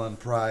Catalan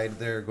pride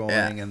there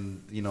going,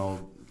 and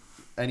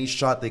any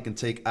shot they can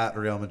take at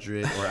Real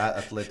Madrid or at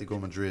Atletico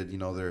Madrid,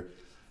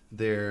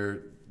 they're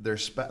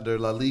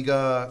La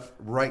Liga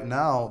right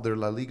now. They're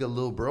La Liga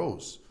little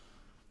bros.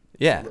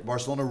 Yeah.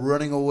 Barcelona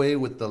running away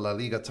with the La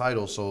Liga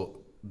title, so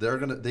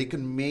it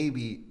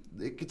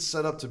could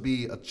set up to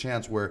be a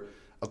chance where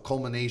a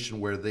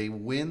culmination where they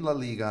win La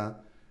Liga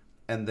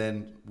and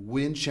then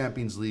win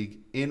Champions League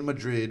in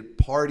Madrid,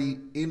 party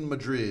in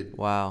Madrid.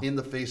 Wow. In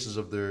the faces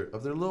of their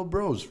little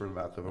bros, for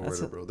lack of a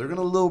word, bro. They're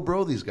gonna little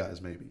bro these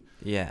guys maybe.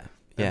 Yeah.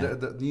 Yeah.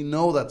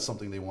 That's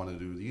something they want to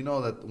do.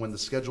 That when the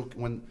schedule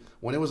when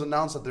it was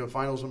announced that their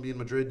finals would be in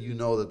Madrid,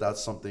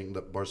 that's something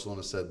that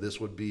Barcelona said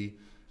this will be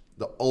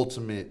the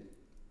ultimate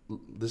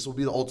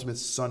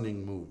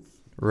sunning move,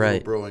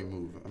 right? Broing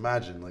move.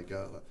 Imagine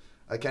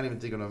I can't even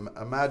think of them.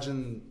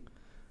 Imagine,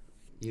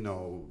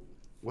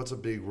 what's a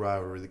big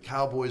rivalry? The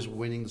Cowboys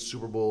winning the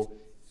Super Bowl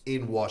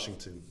in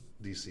Washington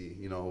D.C.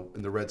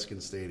 In the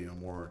Redskins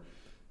Stadium, or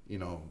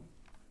the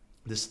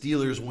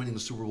Steelers winning the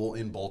Super Bowl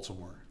in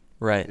Baltimore.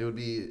 Right. It would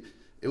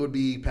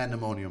be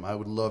pandemonium. I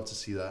would love to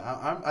see that.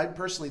 I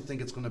personally think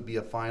it's going to be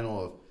a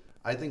final of.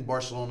 I think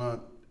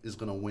Barcelona is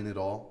going to win it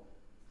all.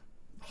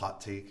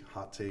 Hot take.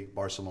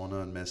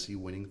 Barcelona and Messi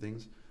winning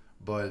things,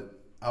 but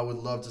I would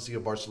love to see a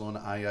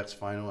Barcelona Ajax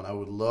final, and I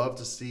would love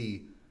to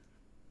see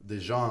De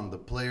Jong, the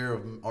player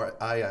of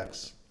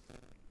Ajax,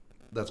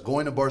 that's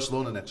going to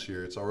Barcelona next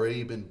year. It's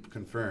already been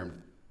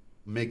confirmed.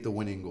 Make the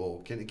winning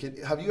goal.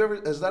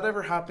 Has that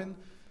ever happened?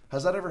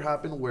 Has that ever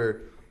happened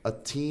where a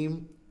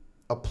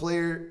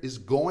player is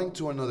going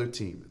to another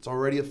team? It's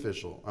already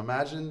official.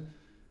 Imagine,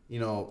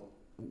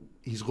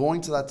 he's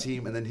going to that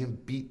team and then him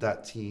beat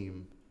that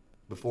team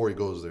before he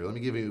goes there.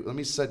 Let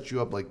me set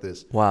you up like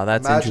this. Wow,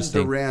 that's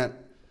interesting. Imagine Durant.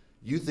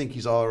 You think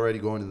he's already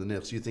going to the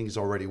Knicks. You think he's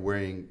already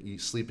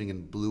sleeping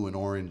in blue and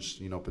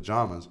orange,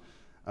 pajamas.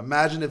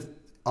 Imagine if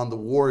on the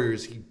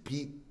Warriors he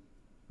beat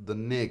the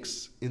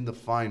Knicks in the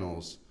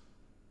finals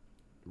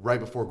right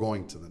before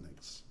going to the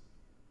Knicks.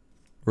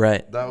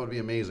 Right. That would be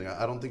amazing.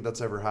 I don't think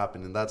that's ever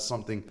happened, and that's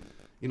something,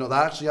 that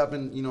actually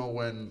happened.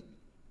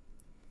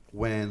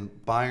 When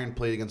Bayern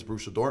played against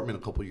Borussia Dortmund a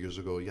couple years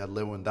ago, you had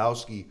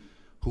Lewandowski,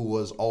 who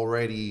was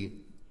already,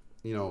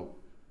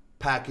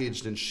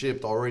 packaged and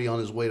shipped already on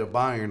his way to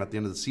Bayern at the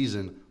end of the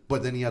season,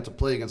 but then he had to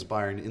play against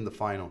Bayern in the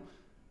final.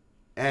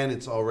 And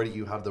it's already,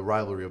 you have the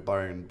rivalry of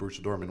Bayern and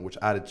Borussia Dortmund, which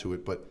added to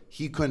it, but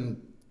he couldn't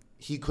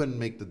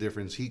make the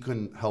difference. He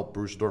couldn't help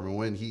Borussia Dortmund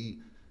win. He,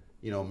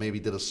 maybe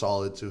did a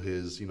solid to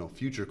his,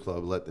 future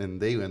club,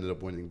 and they ended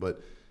up winning.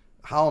 But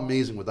how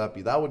amazing would that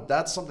be?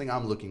 That's something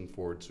I'm looking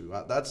forward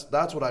to.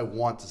 That's what I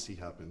want to see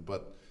happen.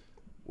 But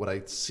What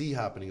I see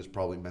happening is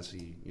probably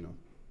Messi,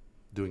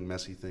 doing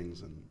Messi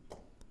things and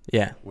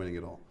Yeah. winning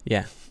it all.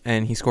 Yeah.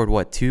 And he scored,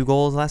 what, 2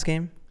 goals last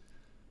game?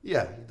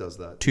 Yeah, he does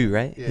that. 2,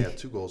 right? Yeah,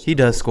 2 goals. He 2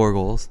 does goals. score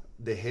goals.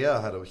 De Gea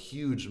had a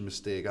huge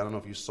mistake. I don't know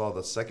if you saw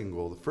the second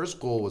goal. The first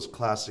goal was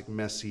classic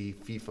Messi,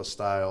 FIFA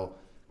style,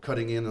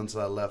 cutting in onto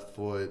that left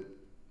foot,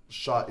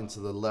 shot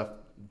into the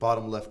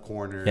bottom left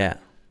corner. Yeah,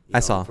 I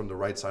saw. From the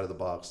right side of the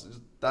box.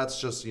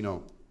 That's just,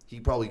 he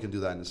probably can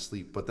do that in his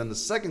sleep. But then the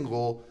second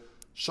goal,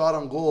 shot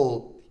on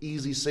goal,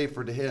 easy save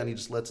for De Gea, and he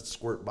just lets it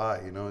squirt by.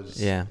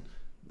 Yeah.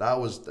 That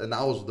was the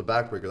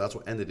backbreaker. That's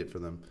what ended it for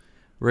them.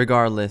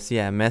 Regardless,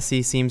 yeah,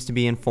 Messi seems to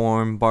be in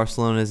form.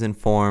 Barcelona's in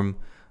form.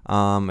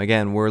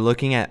 Again, we're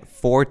looking at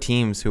 4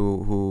 teams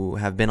who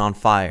have been on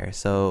fire.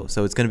 So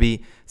it's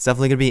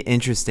definitely gonna be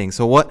interesting.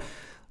 So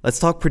let's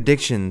talk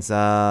predictions.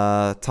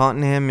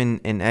 Tottenham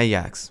and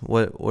Ajax.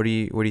 What are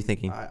you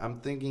thinking? I'm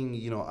thinking,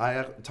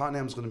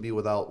 Tottenham's going to be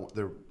without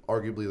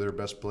arguably their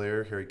best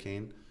player, Harry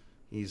Kane.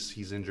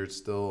 He's injured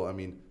still. I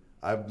mean,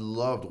 I've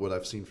loved what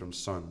I've seen from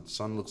Son.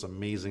 Son looks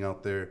amazing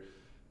out there.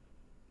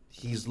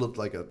 He's looked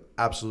like an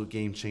absolute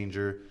game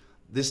changer.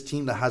 This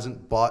team that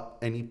hasn't bought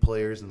any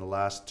players in the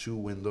last 2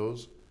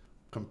 windows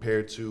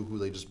compared to who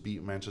they just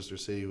beat, Manchester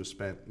City, who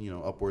spent,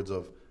 upwards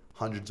of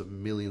hundreds of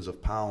millions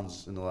of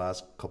pounds in the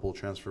last couple of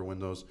transfer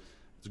windows.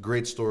 It's a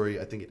great story.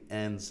 I think it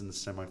ends in the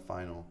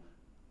semifinal.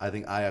 I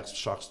think Ajax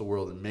shocks the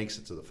world and makes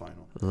it to the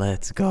final.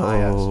 Let's go.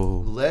 Ajax,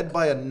 led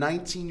by a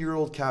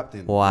 19-year-old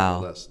captain.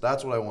 Wow.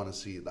 That's what I want to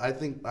see. I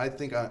think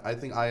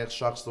Ajax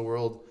shocks the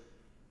world.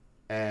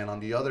 And on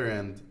the other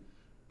end,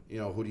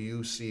 who do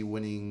you see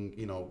winning?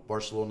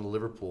 Barcelona,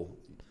 Liverpool.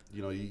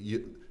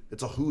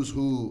 It's a who's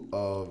who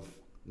of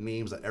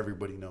names that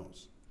everybody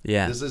knows.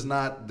 Yeah. This is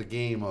not the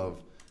game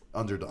of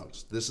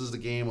underdogs. This is the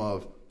game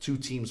of 2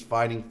 teams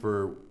fighting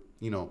for,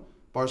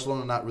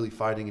 Barcelona not really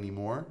fighting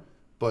anymore,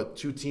 but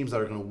 2 teams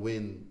that are going to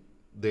win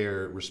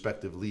their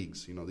respective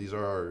leagues. These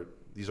are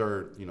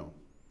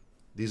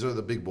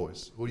the big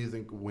boys. Who do you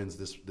think wins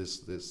this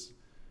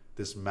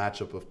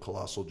matchup of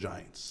colossal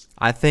giants?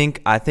 I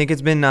think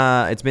it's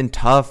been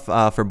tough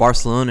for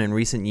Barcelona in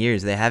recent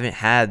years. They haven't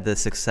had the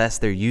success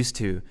they're used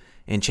to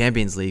in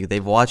Champions League.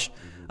 They've watched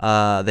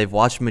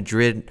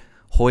Madrid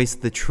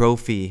hoist the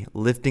trophy,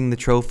 lifting the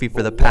trophy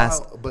for the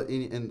past. But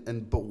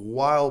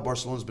while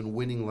Barcelona's been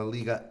winning La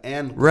Liga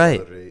and Copa Right.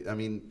 del Rey, I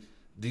mean,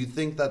 do you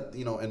think that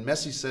and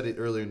Messi said it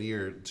earlier in the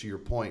year, to your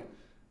point,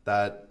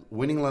 that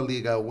winning La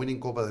Liga, winning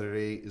Copa del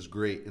Rey is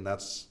great, and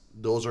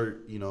those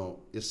are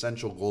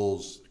essential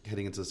goals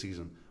heading into the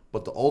season.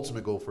 But the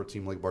ultimate goal for a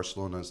team like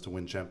Barcelona is to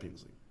win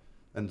Champions League,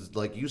 and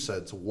like you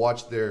said, to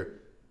watch their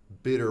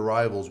bitter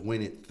rivals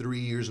win it 3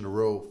 years in a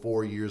row,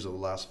 4 years of the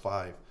last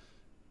 5.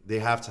 They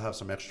have to have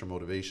some extra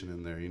motivation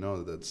in there.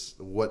 That's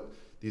what.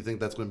 Do you think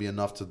that's going to be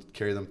enough to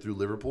carry them through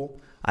Liverpool?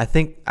 I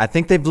think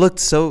they've looked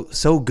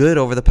so good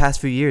over the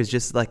past few years.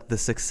 Just like the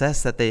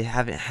success that they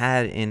haven't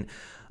had in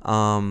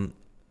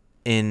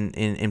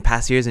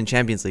past years in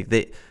Champions League.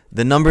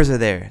 The numbers are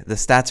there, the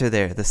stats are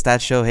there. The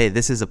stats show, hey,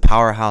 this is a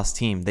powerhouse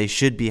team. They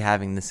should be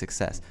having the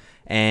success.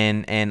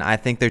 And I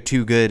think they're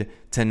too good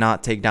to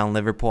not take down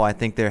Liverpool. I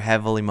think they're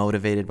heavily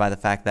motivated by the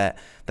fact that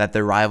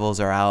their rivals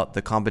are out.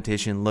 The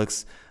competition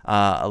looks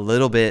a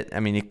little bit. I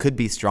mean, it could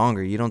be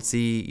stronger. You don't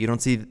see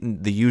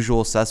the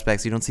usual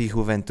suspects. You don't see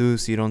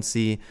Juventus. You don't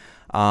see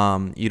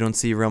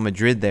Real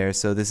Madrid there.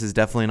 So this is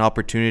definitely an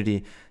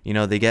opportunity.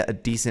 They get a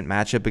decent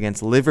matchup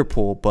against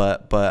Liverpool,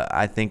 but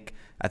I think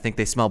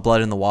they smell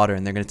blood in the water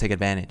and they're going to take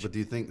advantage. But do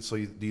you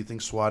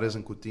think Suarez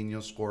and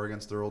Coutinho score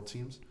against their old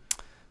teams?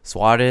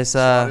 Suarez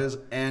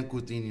and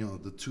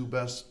Coutinho, the 2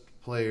 best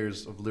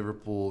players of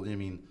Liverpool. I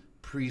mean,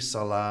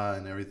 pre-Salah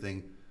and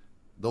everything,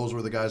 those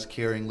were the guys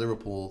carrying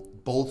Liverpool.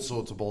 Both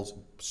sold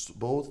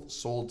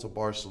to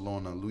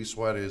Barcelona. Luis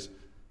Suarez,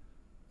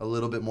 a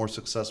little bit more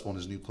successful in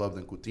his new club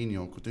than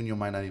Coutinho. Coutinho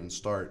might not even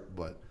start,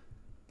 but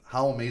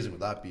how amazing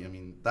would that be? I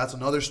mean, that's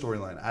another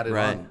storyline added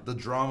Right. on. The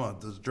drama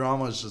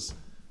is just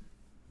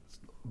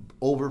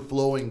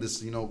overflowing.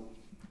 This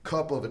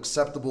cup of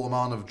acceptable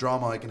amount of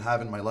drama I can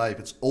have in my life.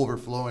 It's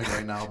overflowing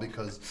right now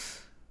because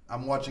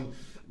I'm watching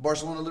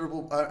Barcelona,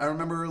 Liverpool. I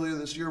remember earlier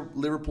this year,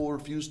 Liverpool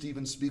refused to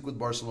even speak with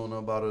Barcelona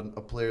about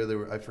a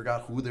player. I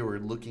forgot who they were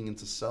looking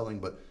into selling,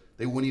 but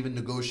they wouldn't even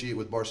negotiate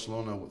with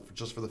Barcelona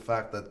just for the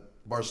fact that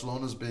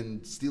Barcelona's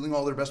been stealing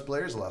all their best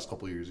players the last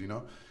couple of years.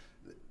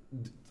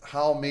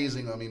 How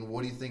amazing. I mean,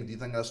 what do you think? Do you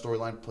think that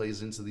storyline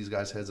plays into these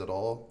guys' heads at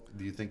all?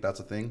 Do you think that's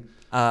a thing?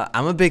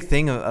 I'm a big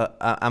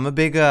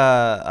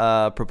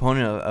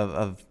proponent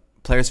of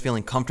players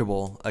feeling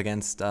comfortable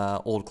against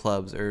old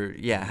clubs, or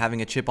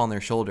having a chip on their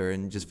shoulder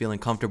and just feeling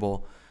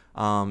comfortable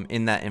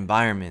in that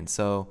environment.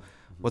 So,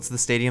 what's the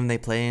stadium they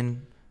play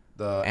in?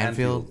 The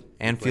Anfield.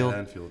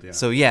 Anfield, yeah.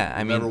 So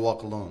I mean, never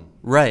walk alone.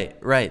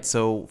 Right.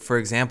 So for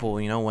example,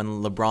 when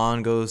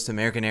LeBron goes to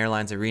American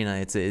Airlines Arena,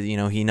 it's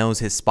he knows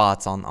his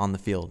spots on the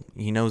field.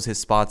 He knows his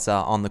spots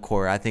on the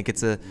court. I think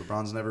it's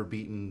LeBron's never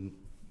beaten.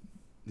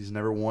 He's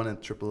never won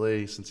at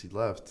AAA since he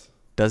left.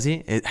 Does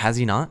he? Has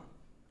he not?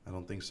 I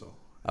don't think so.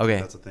 Okay.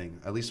 That's a thing.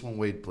 At least when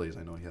Wade plays,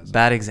 I know he has.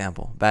 Bad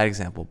example. But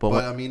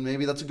But I mean,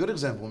 maybe that's a good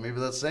example. Maybe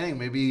that's saying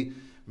maybe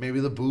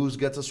the boos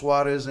get to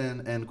Suarez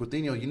and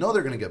Coutinho. You know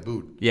they're gonna get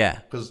booed. yeah.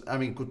 Because I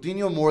mean,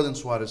 Coutinho more than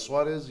Suarez.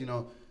 Suarez, you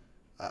know,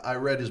 I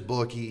read his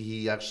book.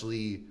 He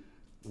actually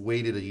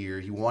waited a year.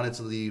 He wanted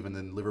to leave, and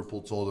then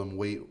Liverpool told him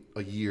wait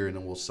a year, and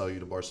then we'll sell you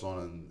to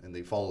Barcelona, and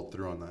they followed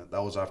through on that.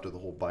 That was after the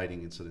whole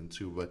biting incident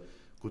too. But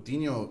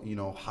Coutinho, you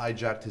know,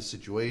 hijacked his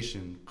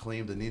situation,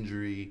 claimed an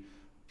injury,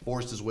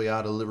 forced his way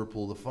out of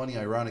Liverpool. The funny,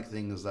 ironic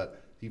thing is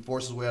that he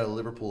forced his way out of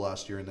Liverpool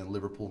last year, and then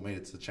Liverpool made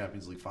it to the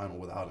Champions League final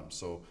without him.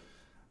 So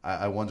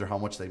I wonder how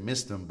much they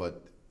missed him.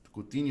 But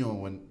Coutinho,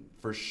 when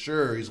for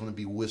sure he's going to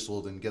be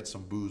whistled and get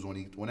some boos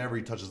whenever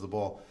he touches the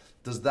ball.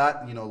 Does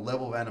that, you know,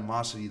 level of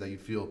animosity that you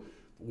feel?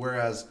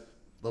 Whereas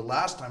the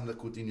last time that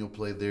Coutinho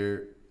played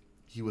there,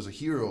 he was a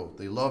hero.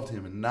 They loved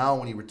him, and now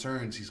when he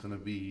returns, he's going to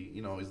be,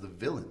 you know, he's the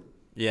villain.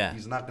 Yeah.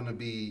 He's not going to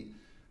be.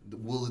 Do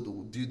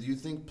you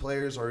think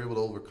players are able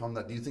to overcome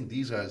that? Do you think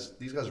these guys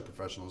are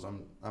professionals?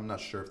 I'm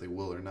not sure if they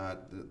will or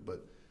not,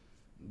 but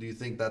do you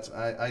think that's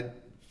I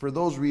for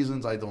those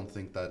reasons I don't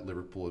think that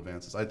Liverpool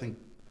advances. I think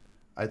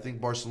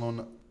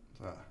Barcelona.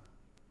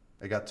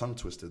 I got tongue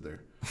twisted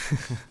there.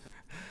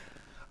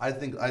 I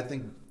think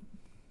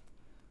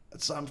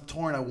I'm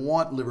torn. I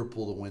want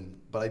Liverpool to win,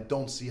 but I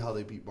don't see how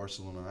they beat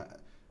Barcelona.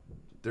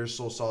 They're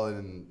so solid,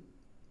 and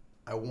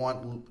I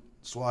want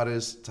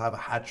Suarez to have a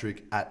hat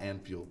trick at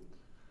Anfield.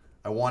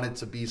 I want it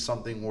to be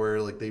something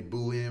where like they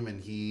boo him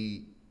and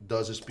he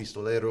does his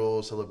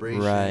pistolero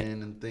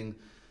celebration and thing.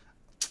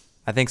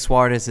 I think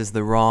Suarez is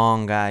the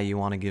wrong guy you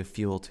want to give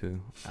fuel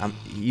to.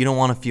 You don't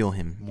want to fuel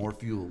him. More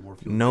fuel.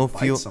 No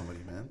Fight fuel. somebody,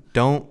 man.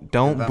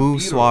 Don't boo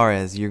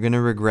Suarez. You're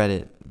gonna regret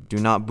it. Do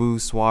not boo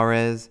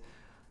Suarez.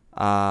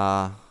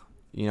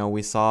 You know,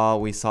 we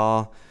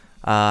saw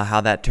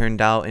how that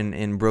turned out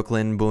in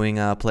Brooklyn, booing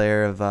a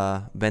player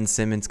of Ben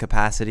Simmons'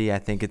 capacity. I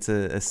think it's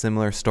a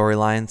similar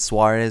storyline.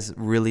 Suarez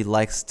really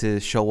likes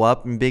to show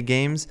up in big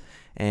games,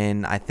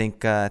 and I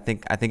think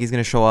he's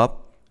gonna show up.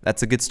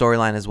 That's a good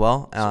storyline as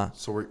well.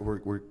 So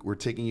we're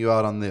taking you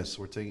out on this.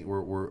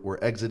 We're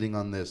exiting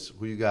on this.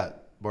 Who you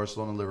got?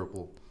 Barcelona,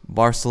 Liverpool.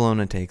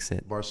 Barcelona takes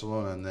it.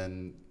 Barcelona, and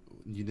then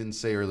you didn't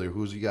say earlier.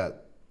 Who's you got?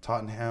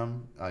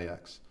 Tottenham,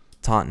 Ajax.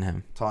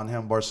 Tottenham,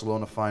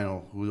 Barcelona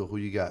final. Who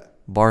you got?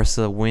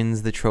 Barca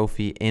wins the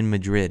trophy in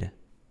Madrid.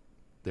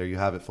 There you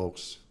have it,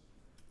 folks.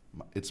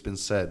 It's been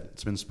said.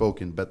 It's been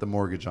spoken. Bet the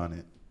mortgage on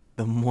it.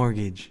 The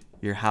mortgage,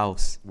 your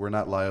house. We're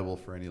not liable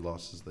for any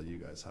losses that you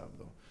guys have,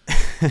 though.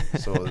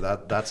 So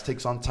that's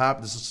Takes on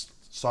Tap. This is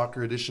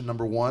Soccer Edition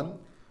number 1.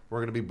 We're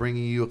going to be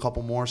bringing you a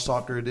couple more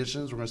soccer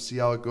editions. We're going to see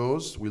how it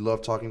goes. We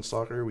love talking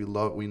soccer. We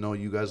know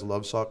you guys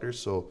love soccer.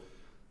 So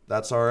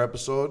that's our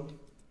episode.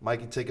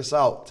 Mikey, take us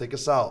out.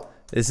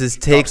 This is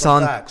Takes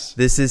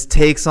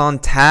on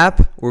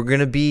Tap. We're going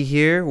to be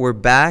here. We're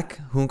back.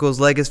 Junco's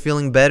leg is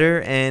feeling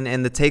better,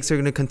 and the takes are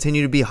going to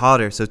continue to be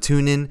hotter. So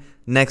tune in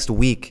next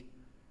week.